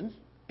reason,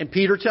 and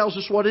Peter tells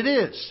us what it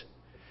is,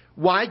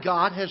 why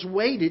God has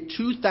waited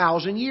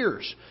 2,000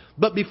 years.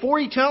 But before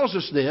he tells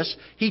us this,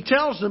 he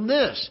tells them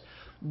this.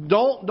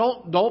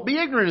 Don't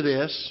be ignorant of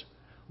this.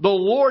 The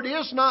Lord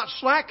is not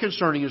slack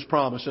concerning His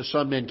promise, as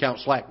some men count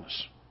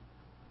slackness.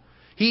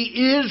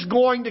 He is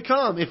going to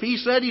come. If He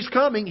said He's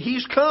coming,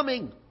 He's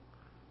coming.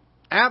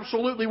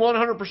 Absolutely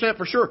 100%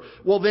 for sure.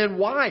 Well, then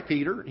why,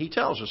 Peter? He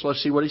tells us.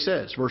 Let's see what he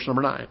says. Verse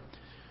number 9.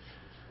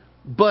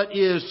 But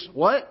is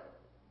what?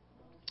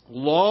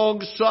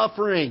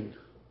 Long-suffering.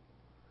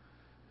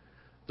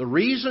 The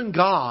reason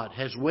God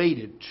has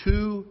waited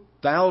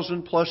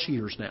 2,000 plus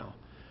years now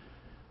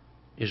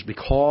is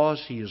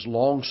because He is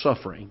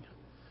long-suffering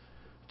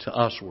to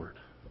usward,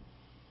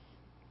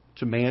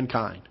 to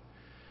mankind.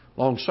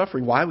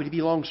 Long-suffering. Why would He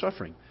be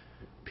long-suffering?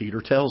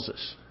 Peter tells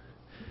us.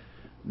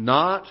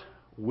 Not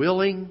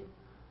willing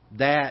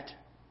that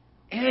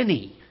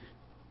any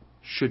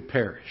should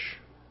perish,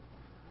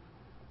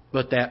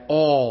 but that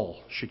all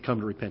should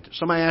come to repentance.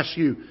 Somebody asks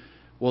you,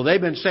 well,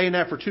 they've been saying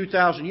that for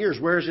 2,000 years.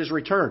 Where is His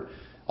return?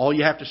 All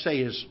you have to say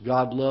is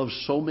God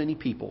loves so many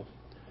people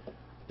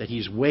that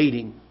He's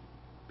waiting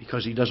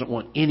because He doesn't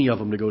want any of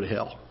them to go to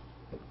hell.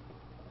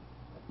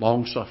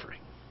 Long-suffering.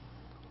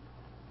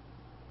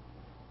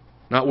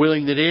 Not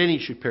willing that any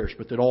should perish,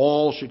 but that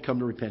all should come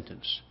to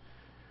repentance.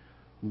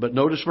 But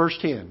notice verse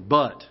 10.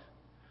 But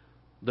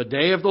the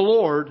day of the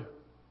Lord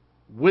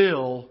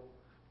will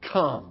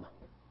come.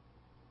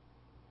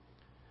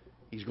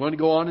 He's going to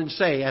go on and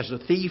say, as a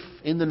thief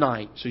in the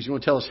night. So he's going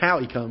to tell us how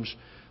He comes.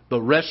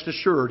 But rest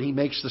assured, He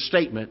makes the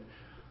statement,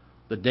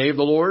 the day of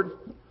the Lord,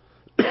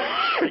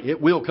 it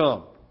will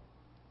come.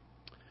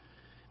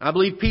 I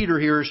believe Peter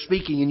here is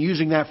speaking and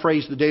using that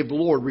phrase, the day of the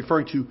Lord,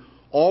 referring to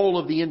all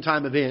of the end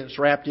time events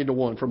wrapped into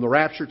one, from the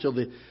rapture till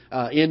the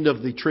end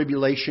of the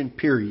tribulation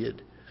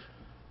period.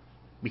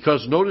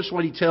 Because notice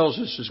what he tells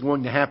us is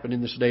going to happen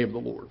in this day of the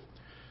Lord.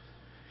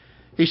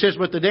 He says,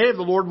 but the day of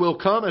the Lord will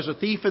come as a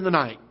thief in the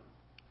night.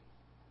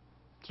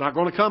 It's not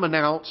going to come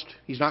announced.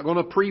 He's not going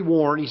to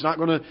pre-warn. He's not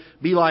going to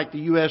be like the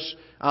U.S.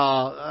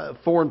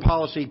 Foreign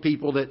policy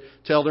people that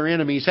tell their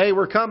enemies, hey,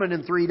 we're coming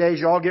in 3 days,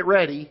 you all get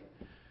ready.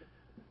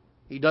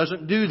 He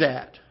doesn't do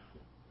that.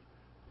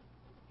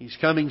 He's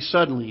coming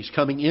suddenly. He's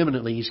coming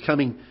imminently. He's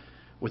coming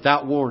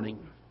without warning.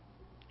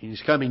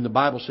 He's coming, the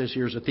Bible says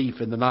here, as a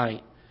thief in the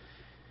night.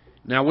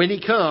 Now when He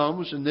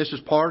comes, and this is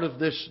part of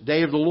this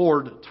day of the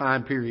Lord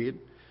time period,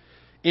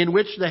 in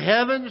which the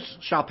heavens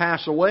shall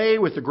pass away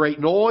with a great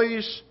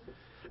noise,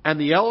 and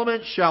the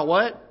elements shall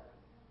what?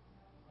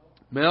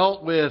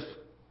 Melt with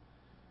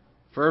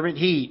fervent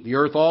heat. The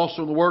earth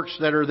also and the works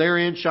that are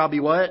therein shall be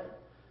what?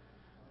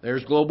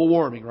 There's global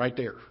warming right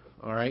there.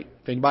 All right.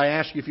 If anybody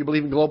asks you if you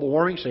believe in global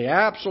warming, say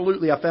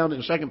absolutely. I found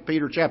it in 2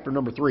 Peter chapter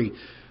number 3.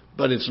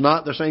 But it's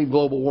not the same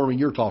global warming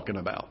you're talking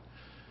about.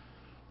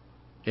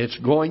 It's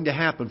going to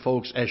happen,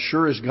 folks. As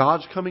sure as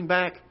God's coming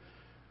back,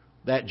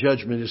 that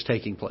judgment is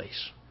taking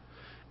place.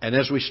 And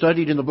as we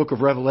studied in the book of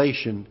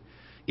Revelation,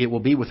 it will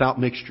be without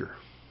mixture.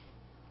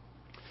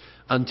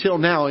 Until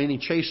now, any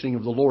chastening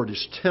of the Lord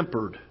is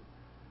tempered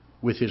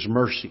with His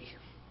mercy.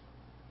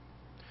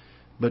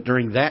 But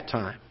during that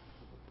time,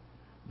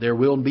 there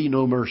will be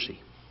no mercy.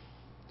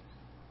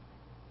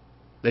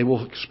 They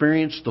will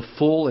experience the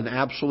full and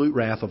absolute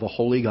wrath of a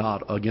holy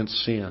God against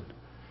sin.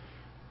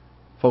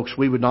 Folks,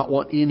 we would not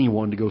want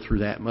anyone to go through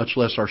that, much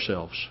less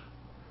ourselves.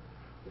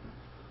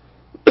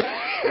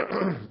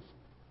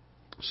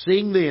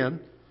 Seeing then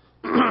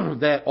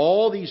that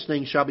all these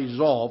things shall be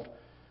dissolved,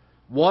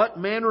 what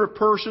manner of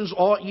persons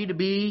ought ye to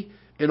be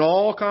in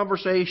all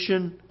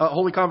conversation,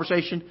 holy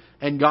conversation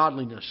and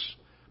godliness?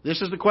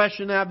 This is the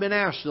question that I've been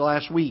asked the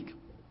last week.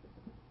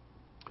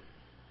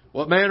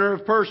 What manner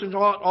of persons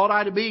ought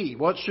I to be?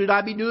 What should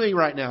I be doing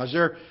right now? Is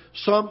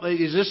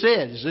this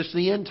it? Is this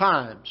the end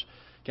times?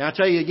 Can I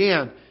tell you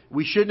again,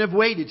 we shouldn't have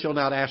waited till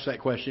now to ask that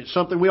question. It's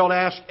something we ought to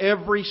ask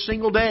every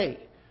single day.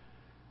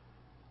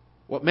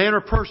 What manner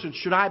of person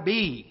should I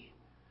be?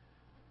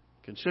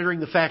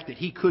 Considering the fact that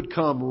He could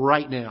come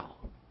right now.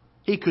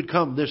 He could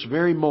come this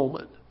very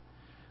moment.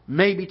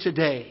 Maybe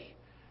today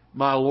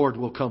my Lord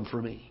will come for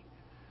me.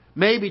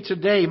 Maybe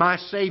today my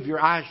Savior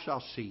I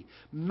shall see.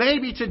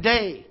 Maybe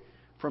today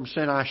from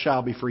sin I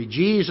shall be free.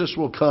 Jesus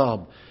will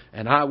come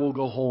and I will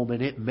go home,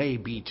 and it may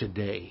be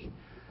today.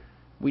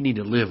 We need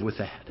to live with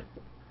that.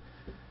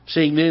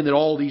 Seeing then that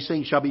all these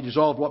things shall be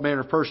dissolved, what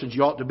manner of persons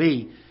you ought to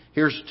be.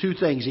 Here's 2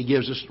 things He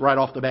gives us right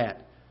off the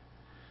bat.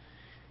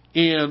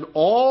 In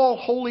all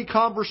holy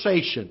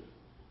conversation,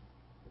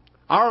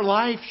 our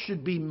life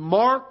should be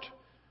marked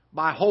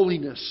by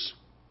holiness.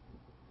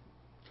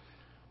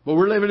 But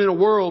we're living in a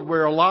world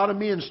where a lot of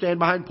men stand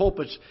behind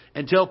pulpits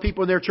and tell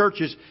people in their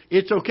churches,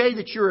 it's okay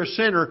that you're a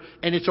sinner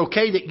and it's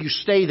okay that you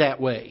stay that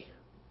way.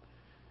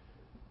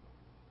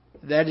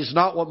 That is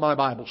not what my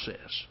Bible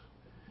says.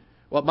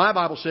 What my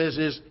Bible says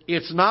is,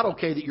 it's not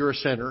okay that you're a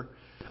sinner.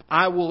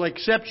 I will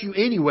accept you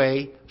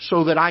anyway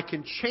so that I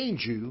can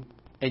change you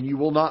and you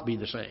will not be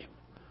the same.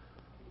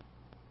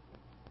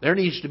 There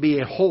needs to be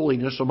a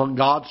holiness among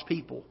God's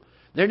people.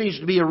 There needs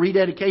to be a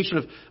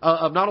rededication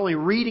of not only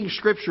reading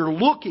Scripture,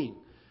 looking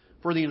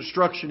for the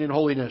instruction in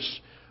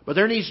holiness, but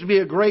there needs to be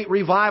a great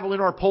revival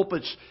in our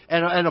pulpits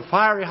and a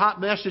fiery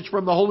hot message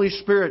from the Holy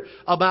Spirit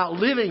about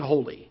living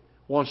holy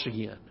once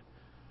again,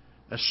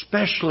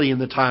 especially in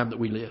the time that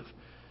we live.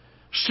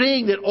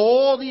 Seeing that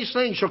all these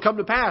things shall come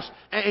to pass.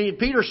 And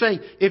Peter's saying,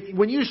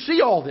 when you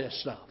see all this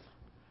stuff,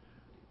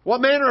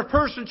 what manner of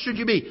person should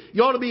you be?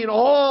 You ought to be in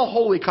all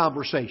holy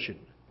conversation.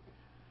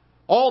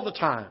 All the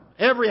time.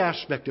 Every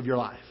aspect of your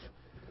life.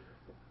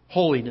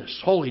 Holiness.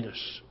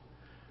 Holiness.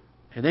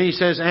 And then he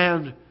says,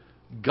 and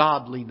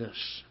godliness.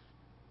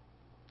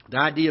 The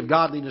idea of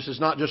godliness is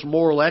not just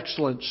moral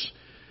excellence,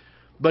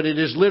 but it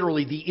is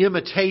literally the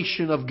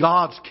imitation of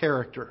God's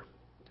character.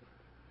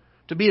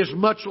 To be as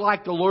much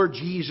like the Lord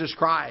Jesus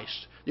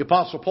Christ. The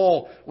Apostle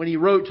Paul, when he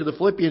wrote to the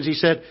Philippians, he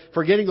said,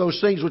 forgetting those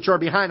things which are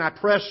behind, I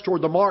press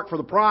toward the mark for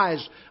the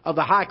prize of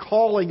the high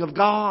calling of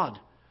God.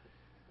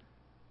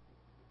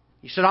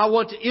 He said, I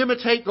want to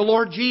imitate the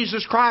Lord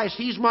Jesus Christ.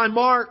 He's my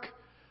mark.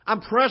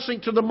 I'm pressing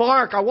to the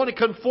mark. I want to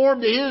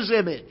conform to His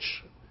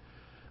image.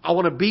 I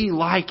want to be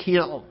like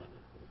Him.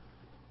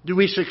 Do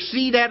we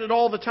succeed at it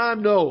all the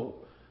time? No.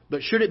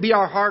 But should it be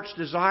our heart's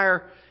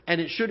desire?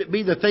 And should it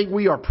be the thing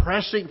we are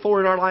pressing for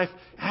in our life?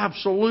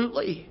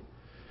 Absolutely.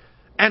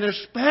 And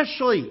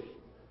especially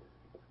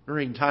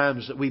during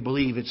times that we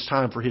believe it's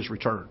time for His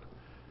return.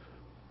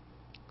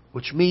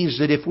 Which means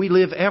that if we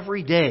live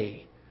every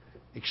day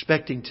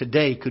expecting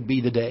today could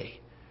be the day.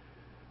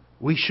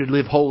 We should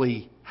live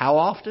holy how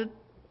often?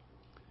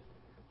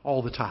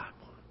 All the time.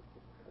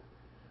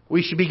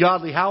 We should be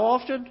godly how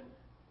often?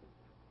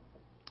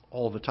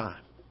 All the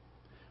time.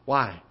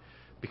 Why?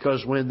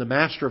 Because when the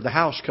master of the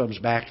house comes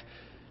back,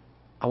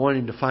 I want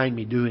him to find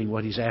me doing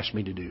what he's asked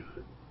me to do.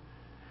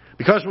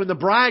 Because when the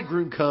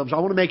bridegroom comes, I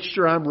want to make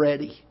sure I'm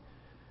ready.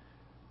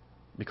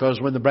 Because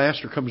when the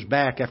master comes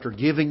back after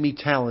giving me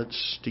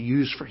talents to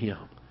use for him,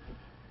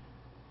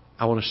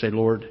 I want to say,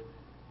 Lord,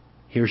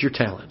 here's your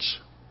talents.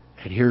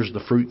 And here's the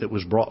fruit that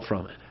was brought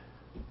from it.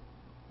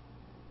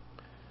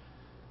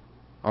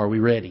 Are we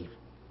ready?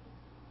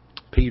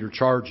 Peter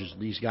charges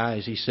these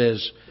guys. He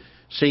says,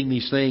 seeing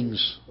these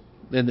things,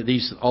 then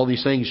that all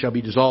these things shall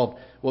be dissolved.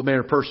 What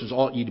manner of persons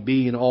ought ye to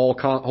be in all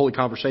holy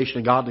conversation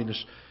and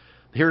godliness?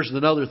 Here's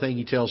another thing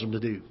he tells them to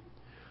do.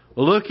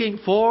 Looking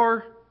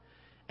for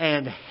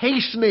and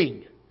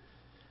hastening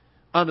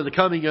unto the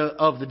coming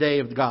of the day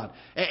of God.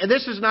 And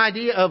this is an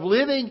idea of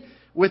living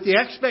with the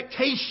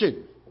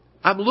expectation.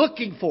 I'm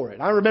looking for it.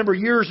 I remember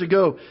years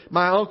ago,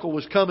 my uncle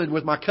was coming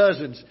with my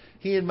cousins.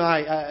 He and my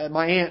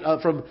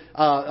aunt from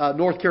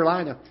North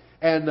Carolina.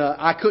 And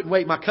I couldn't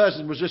wait. My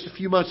cousin was just a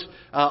few months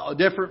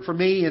different from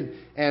me.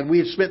 And we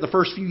had spent the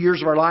first few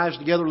years of our lives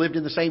together, lived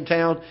in the same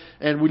town.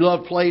 And we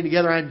loved playing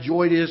together. I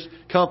enjoyed his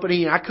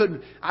company.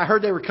 And I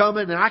heard they were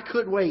coming and I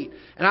couldn't wait.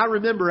 And I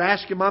remember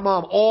asking my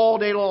mom all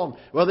day long,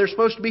 well, they're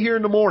supposed to be here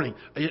in the morning.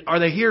 Are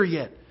they here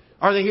yet?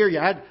 Are they here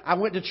yet? I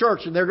went to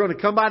church and they're going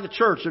to come by the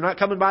church. They're not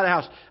coming by the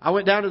house. I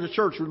went down to the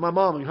church with my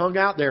mom and hung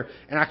out there.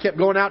 And I kept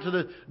going out to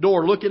the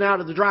door, looking out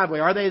of the driveway.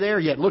 Are they there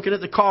yet? Looking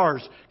at the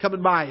cars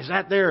coming by. Is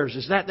that theirs?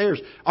 Is that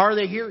theirs? Are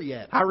they here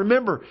yet? I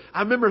remember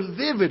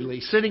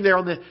vividly sitting there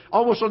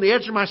almost on the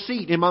edge of my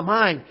seat in my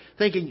mind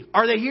thinking,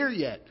 are they here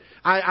yet?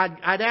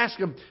 I'd ask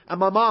them,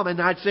 my mom,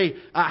 and I'd say,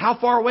 how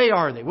far away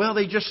are they? Well,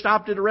 they just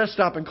stopped at a rest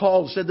stop and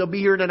called and said they'll be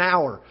here in an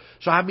hour.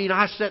 So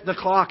I set the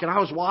clock and I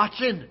was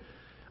watching.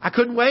 I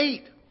couldn't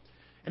wait.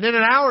 And then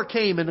an hour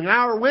came and an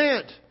hour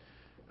went.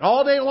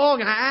 All day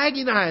long I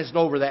agonized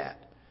over that.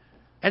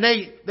 And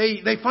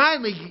they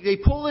finally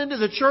pull into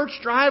the church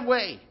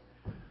driveway.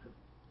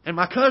 And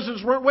my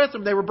cousins weren't with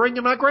them. They were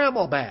bringing my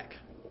grandma back.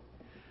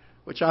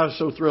 Which I was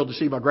so thrilled to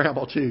see my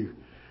grandma too.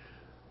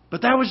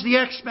 But that was the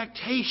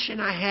expectation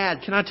I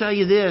had. Can I tell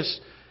you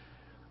this?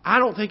 I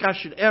don't think I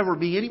should ever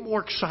be any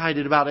more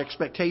excited about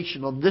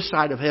expectation on this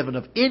side of heaven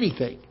of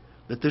anything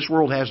that this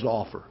world has to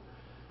offer.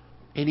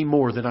 Any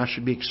more than I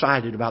should be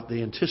excited about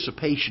the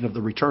anticipation of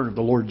the return of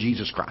the Lord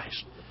Jesus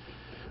Christ.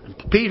 And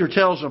Peter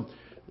tells them,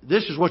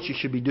 this is what you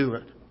should be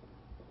doing.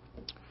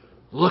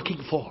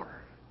 Looking for.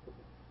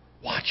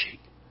 Watching.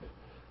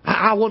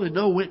 I want to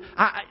know when.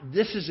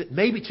 This is it.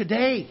 Maybe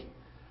today.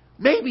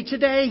 Maybe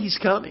today He's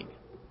coming.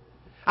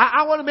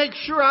 I want to make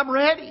sure I'm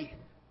ready.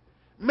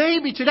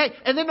 Maybe today.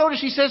 And then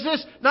notice he says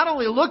this. Not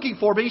only looking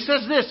for, but he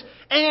says this.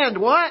 And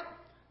what?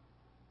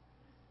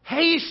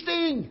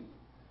 Hasting.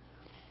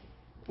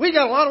 We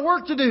got a lot of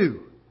work to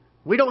do.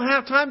 We don't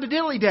have time to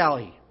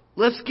dilly-dally.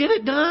 Let's get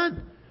it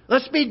done.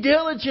 Let's be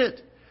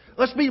diligent.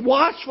 Let's be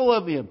watchful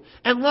of Him.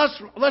 And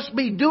let's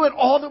be doing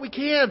all that we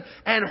can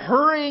and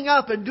hurrying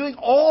up and doing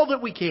all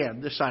that we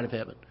can this side of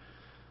heaven.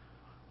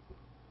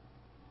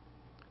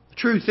 The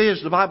truth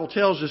is, the Bible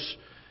tells us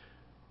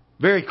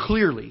very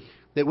clearly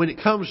that when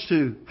it comes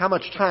to how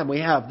much time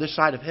we have this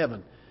side of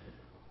heaven,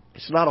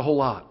 it's not a whole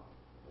lot.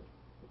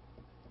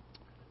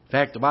 In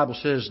fact, the Bible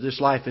says this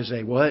life is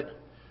a what?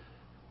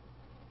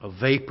 A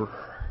vapor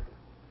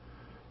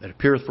that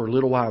appeareth for a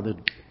little while.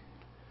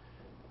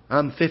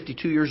 I'm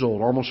 52 years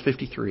old, almost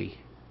 53.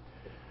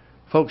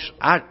 Folks,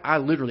 I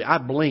literally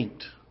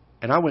blinked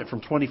and I went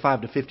from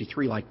 25 to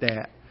 53 like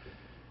that.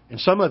 And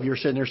some of you are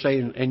sitting there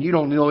saying, and you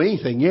don't know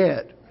anything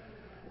yet.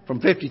 From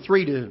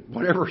 53 to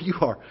whatever you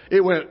are.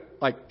 It went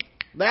like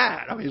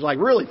that. I mean, it's like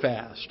really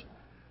fast.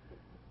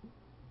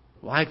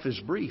 Life is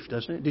brief,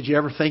 doesn't it? Did you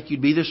ever think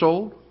you'd be this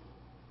old?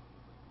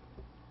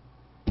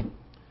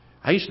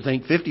 I used to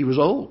think 50 was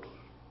old.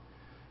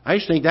 I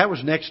used to think that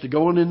was next to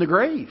going in the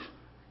grave.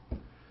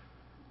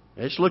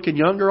 It's looking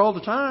younger all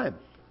the time.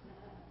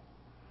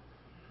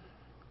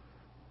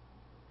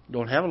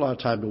 Don't have a lot of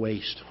time to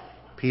waste.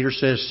 Peter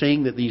says,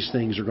 seeing that these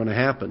things are going to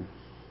happen,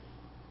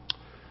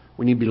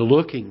 we need to be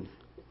looking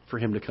for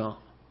Him to come.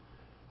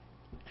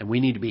 And we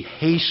need to be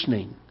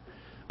hastening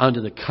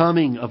unto the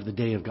coming of the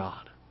day of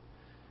God.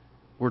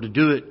 We're to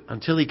do it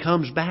until He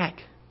comes back.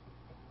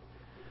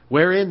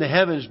 Wherein the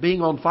heavens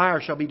being on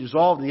fire shall be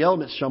dissolved, and the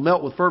elements shall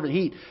melt with fervent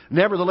heat.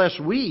 Nevertheless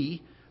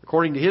we,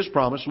 according to His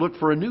promise, look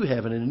for a new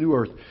heaven and a new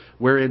earth,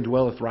 wherein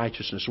dwelleth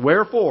righteousness.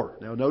 Wherefore,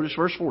 now notice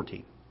verse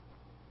 14.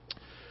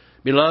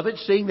 Beloved,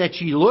 seeing that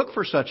ye look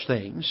for such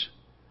things,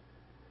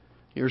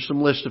 here's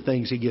some list of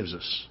things He gives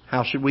us.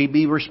 How should we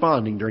be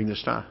responding during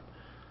this time?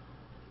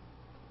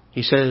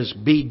 He says,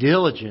 be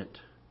diligent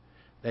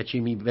that ye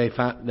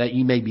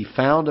may be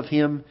found of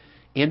Him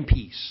in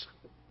peace.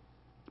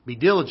 Be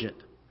diligent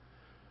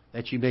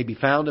that you may be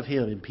found of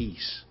Him in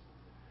peace.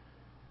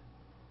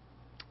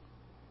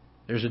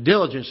 There's a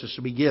diligence that's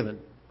to be given.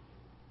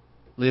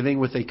 living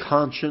with a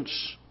conscience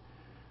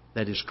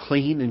that is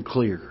clean and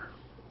clear.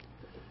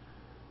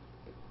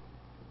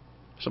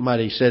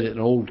 Somebody said it, an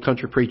old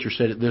country preacher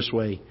said it this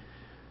way: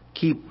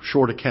 keep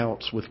short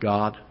accounts with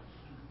God.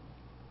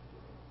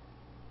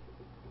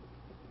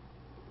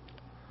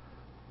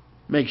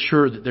 Make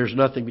sure that there's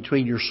nothing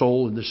between your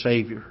soul and the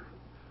Savior.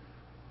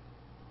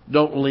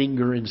 Don't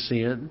linger in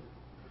sin.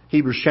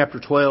 Hebrews chapter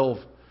 12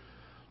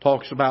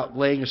 talks about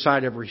laying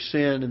aside every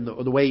sin and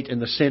the weight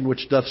and the sin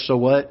which doth so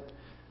what?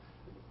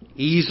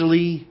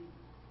 Easily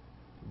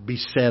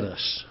beset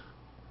us.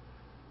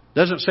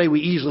 Doesn't say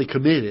we easily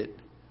commit it. It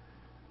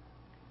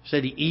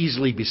said He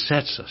easily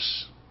besets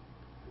us.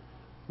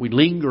 We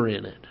linger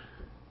in it.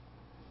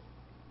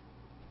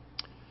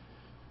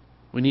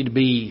 We need to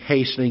be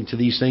hastening to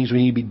these things. We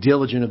need to be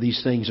diligent of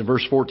these things. In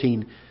verse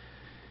 14,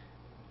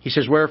 he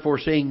says, wherefore,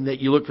 seeing that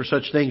you look for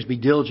such things, be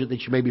diligent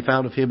that you may be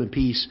found of Him in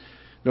peace.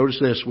 Notice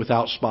this,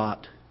 without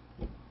spot.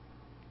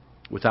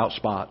 Without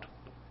spot.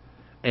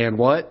 And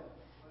what?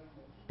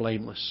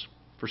 Blameless.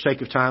 For sake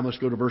of time, let's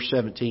go to verse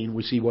 17.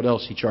 We see what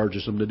else he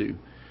charges them to do.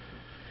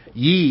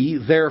 Ye,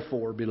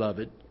 therefore,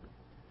 beloved,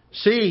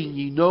 seeing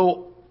ye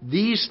know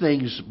these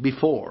things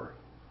before.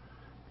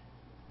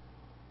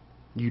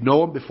 You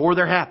know them before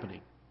they're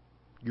happening.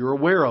 You're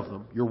aware of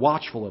them. You're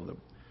watchful of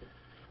them.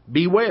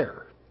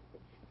 Beware,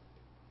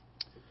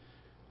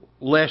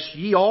 lest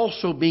ye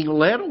also, being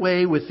led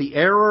away with the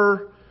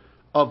error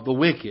of the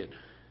wicked,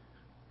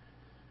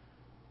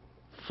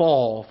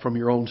 fall from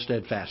your own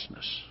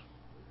steadfastness.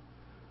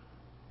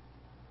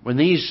 When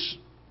these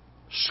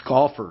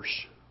scoffers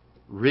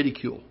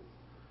ridicule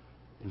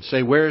and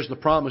say, where's the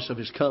promise of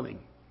His coming?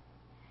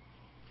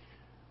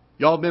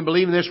 Y'all have been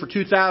believing this for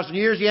 2,000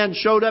 years. He hasn't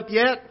showed up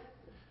yet.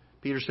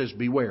 Peter says,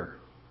 beware.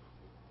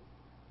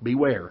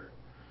 Beware.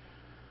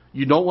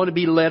 You don't want to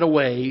be led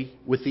away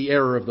with the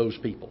error of those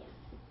people.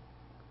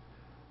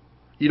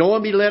 You don't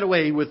want to be led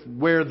away with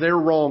where they're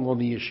wrong on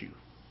the issue.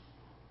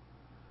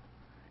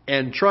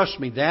 And trust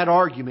me, that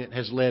argument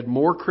has led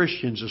more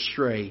Christians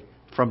astray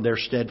from their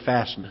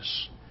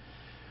steadfastness.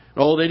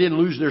 Oh, they didn't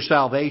lose their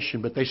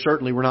salvation, but they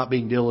certainly were not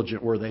being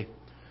diligent, were they?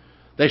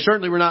 They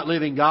certainly were not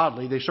living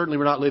godly. They certainly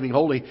were not living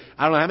holy.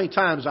 I don't know how many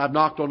times I've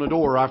knocked on the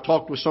door, or I've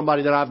talked with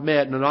somebody that I've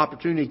met, and an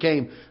opportunity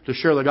came to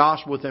share the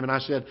gospel with them, and I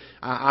said,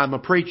 I'm a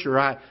preacher.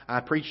 I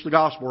preach the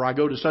gospel, or I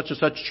go to such and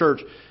such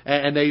church.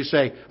 And they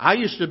say, I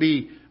used to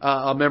be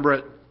a member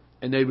at,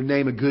 and they would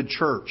name a good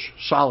church,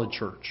 solid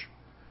church.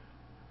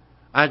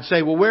 I'd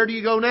say, well, where do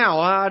you go now?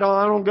 I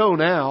don't go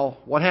now.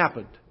 What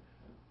happened?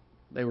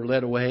 They were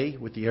led away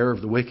with the error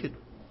of the wicked.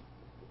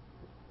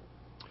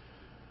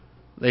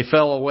 They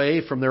fell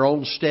away from their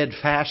own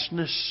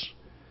steadfastness.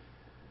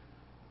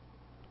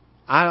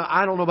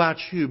 I don't know about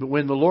you, but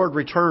when the Lord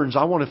returns,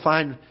 I want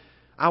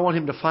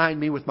Him to find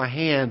me with my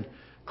hand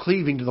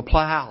cleaving to the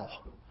plow.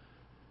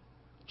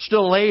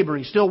 Still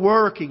laboring, still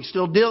working,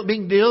 still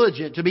being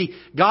diligent, to be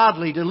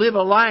godly, to live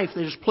a life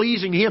that is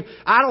pleasing to Him.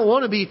 I don't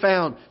want to be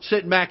found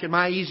sitting back in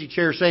my easy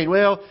chair saying,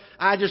 well,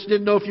 I just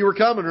didn't know if you were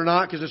coming or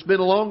not because it's been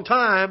a long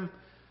time.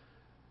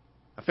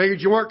 I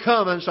figured you weren't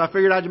coming, so I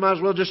figured I might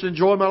as well just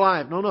enjoy my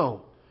life.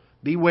 No.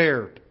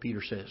 Beware,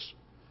 Peter says.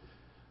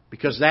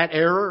 Because that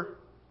error,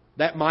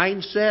 that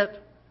mindset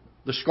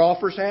the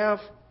scoffers have,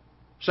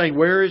 saying,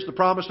 where is the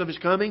promise of His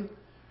coming?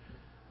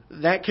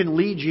 That can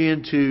lead you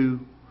into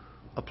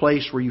a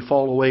place where you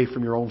fall away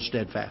from your own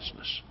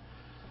steadfastness.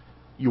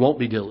 You won't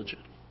be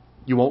diligent.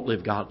 You won't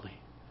live godly.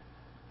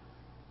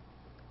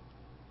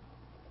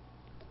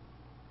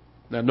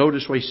 Now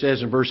notice what he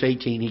says in verse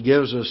 18. He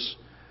gives us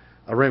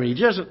a remedy.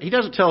 He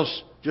doesn't tell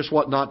us just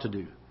what not to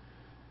do.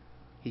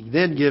 He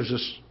then gives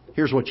us,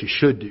 here's what you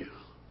should do.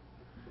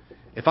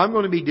 If I'm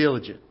going to be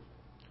diligent,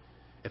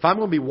 if I'm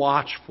going to be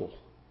watchful,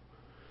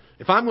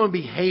 if I'm going to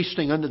be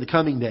hastening unto the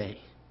coming day,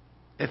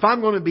 if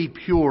I'm going to be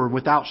pure and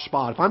without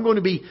spot, if I'm going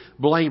to be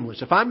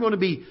blameless, if I'm going to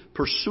be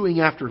pursuing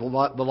after the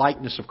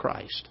likeness of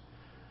Christ,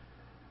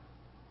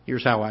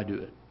 here's how I do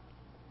it.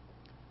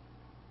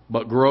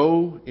 But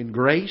grow in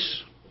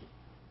grace.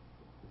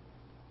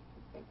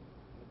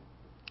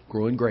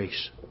 Grow in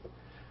grace.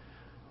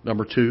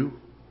 Number 2,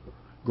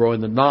 grow in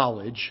the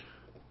knowledge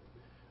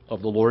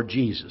of the Lord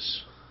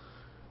Jesus.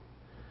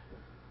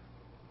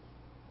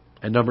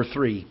 And number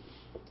 3,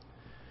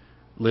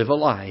 live a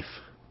life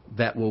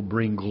that will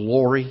bring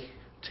glory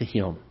to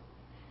Him.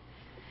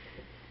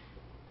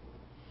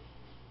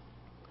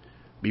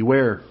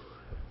 Beware.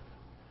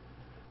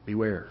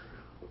 Beware.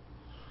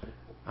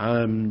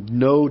 I'm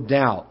no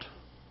doubt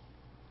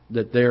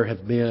that there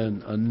have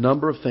been a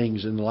number of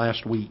things in the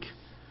last week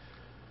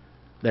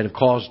that have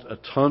caused a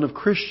ton of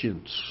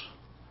Christians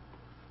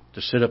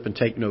to sit up and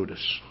take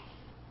notice.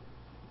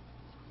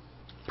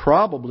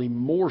 Probably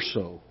more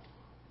so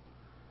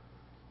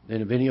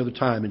than of any other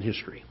time in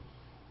history.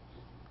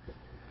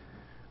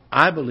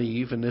 I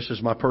believe, and this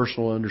is my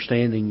personal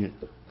understanding,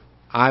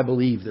 I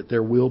believe that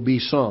there will be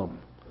some,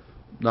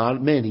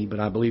 not many, but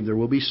I believe there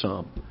will be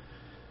some,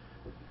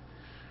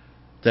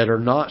 that are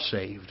not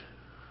saved,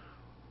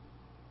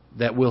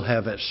 that will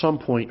have at some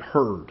point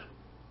heard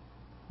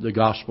the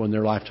gospel in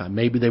their lifetime.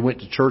 Maybe they went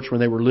to church when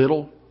they were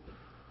little.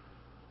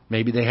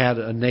 Maybe they had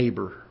a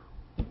neighbor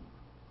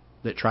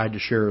that tried to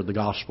share the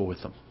gospel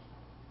with them.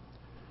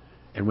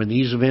 And when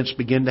these events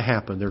begin to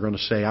happen, they're going to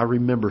say, I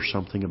remember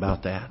something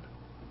about that.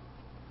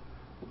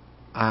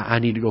 I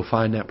need to go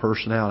find that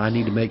person out. I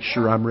need to make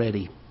sure I'm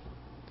ready.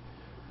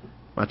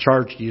 My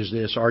charge to you is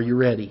this: are you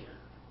ready?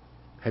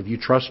 Have you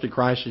trusted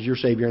Christ as your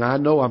Savior? And I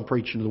know I'm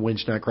preaching to the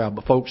Wednesday night crowd,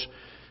 but folks,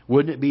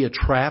 wouldn't it be a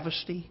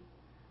travesty?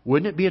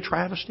 Wouldn't it be a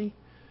travesty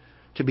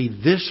to be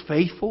this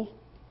faithful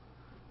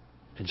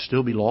and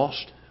still be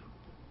lost?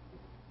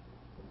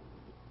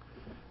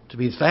 To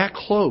be that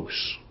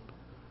close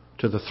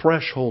to the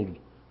threshold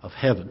of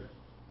heaven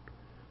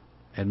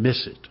and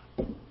miss it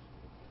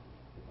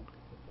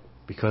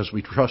because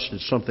we trusted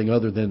something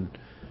other than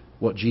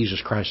what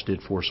Jesus Christ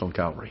did for us on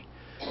Calvary.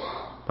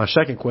 My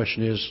second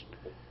question is,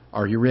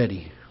 are you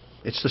ready?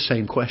 It's the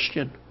same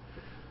question,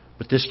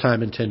 but this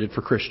time intended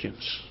for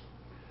Christians.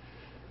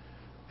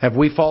 Have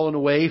we fallen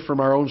away from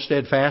our own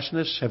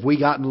steadfastness? Have we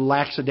gotten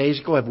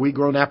lackadaisical? Have we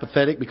grown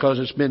apathetic because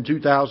it's been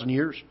 2,000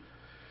 years?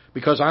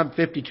 Because I'm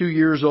 52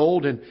 years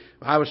old and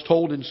I was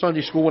told in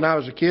Sunday school when I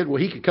was a kid,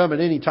 well, he could come at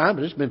any time,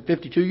 but it's been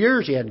 52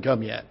 years he hadn't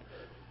come yet.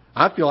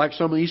 I feel like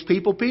some of these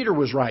people Peter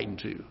was writing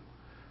to.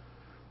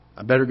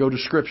 I better go to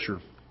Scripture.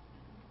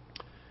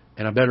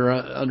 And I better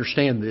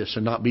understand this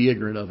and not be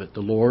ignorant of it. The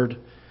Lord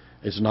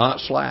is not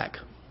slack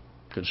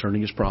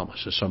concerning His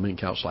promise, as some men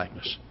count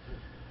slackness.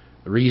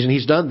 The reason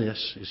He's done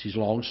this is He's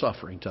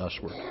long-suffering to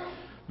usward,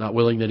 not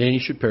willing that any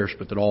should perish,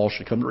 but that all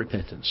should come to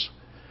repentance.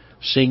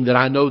 Seeing that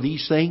I know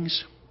these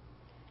things,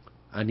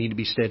 I need to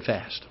be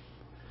steadfast.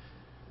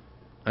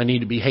 I need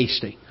to be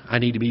hasting. I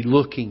need to be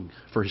looking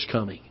for His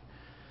coming.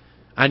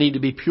 I need to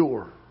be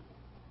pure.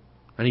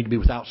 I need to be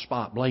without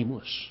spot,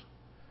 blameless.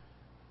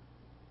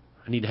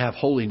 I need to have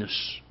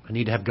holiness. I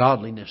need to have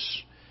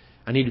godliness.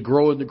 I need to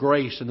grow in the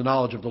grace and the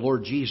knowledge of the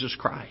Lord Jesus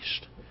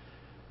Christ.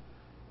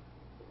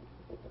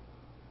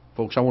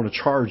 Folks, I want to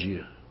charge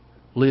you.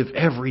 Live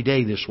every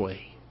day this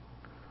way.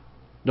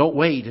 Don't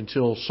wait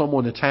until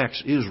someone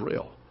attacks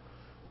Israel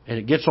and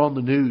it gets on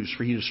the news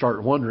for you to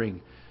start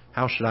wondering,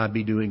 how should I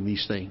be doing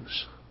these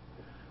things?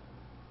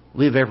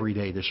 Live every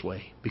day this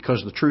way.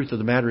 Because the truth of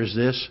the matter is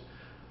this: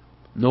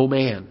 no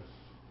man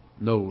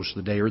knows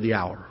the day or the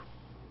hour.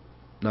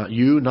 Not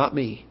you, not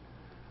me.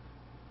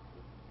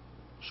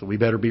 So we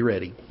better be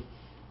ready.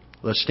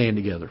 Let's stand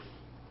together.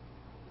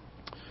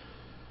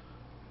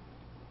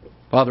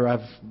 Father,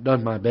 I've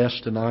done my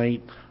best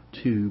tonight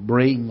to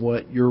bring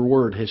what Your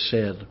Word has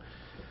said,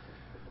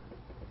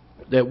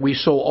 that we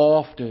so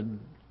often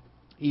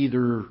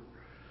either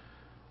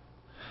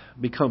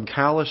become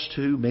callous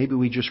to, maybe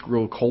we just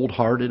grow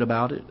cold-hearted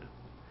about it.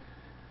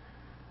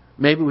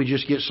 Maybe we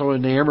just get so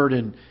enamored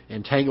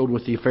and tangled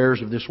with the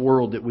affairs of this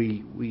world that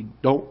we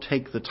don't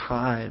take the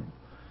time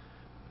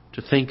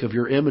to think of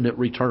Your imminent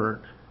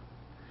return.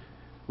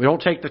 We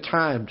don't take the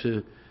time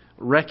to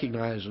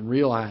recognize and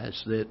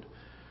realize that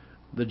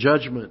the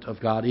judgment of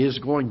God is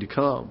going to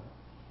come.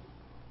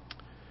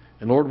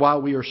 And Lord,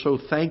 while we are so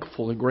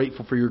thankful and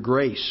grateful for Your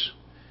grace,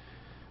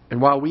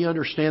 and while we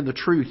understand the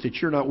truth that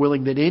You're not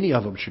willing that any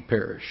of them should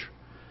perish,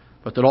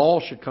 but that all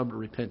should come to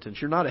repentance,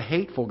 You're not a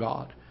hateful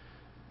God,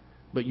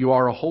 but You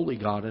are a holy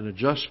God and a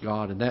just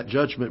God, and that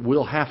judgment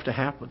will have to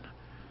happen.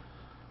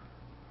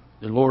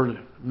 And Lord,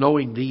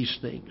 knowing these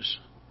things,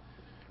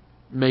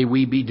 may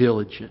we be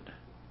diligent.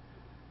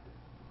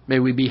 May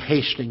we be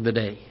hastening the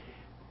day.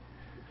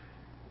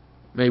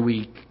 May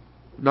we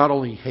not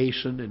only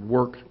hasten and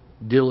work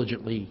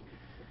diligently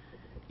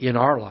in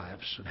our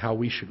lives and how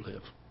we should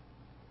live,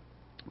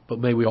 but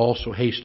may we also hasten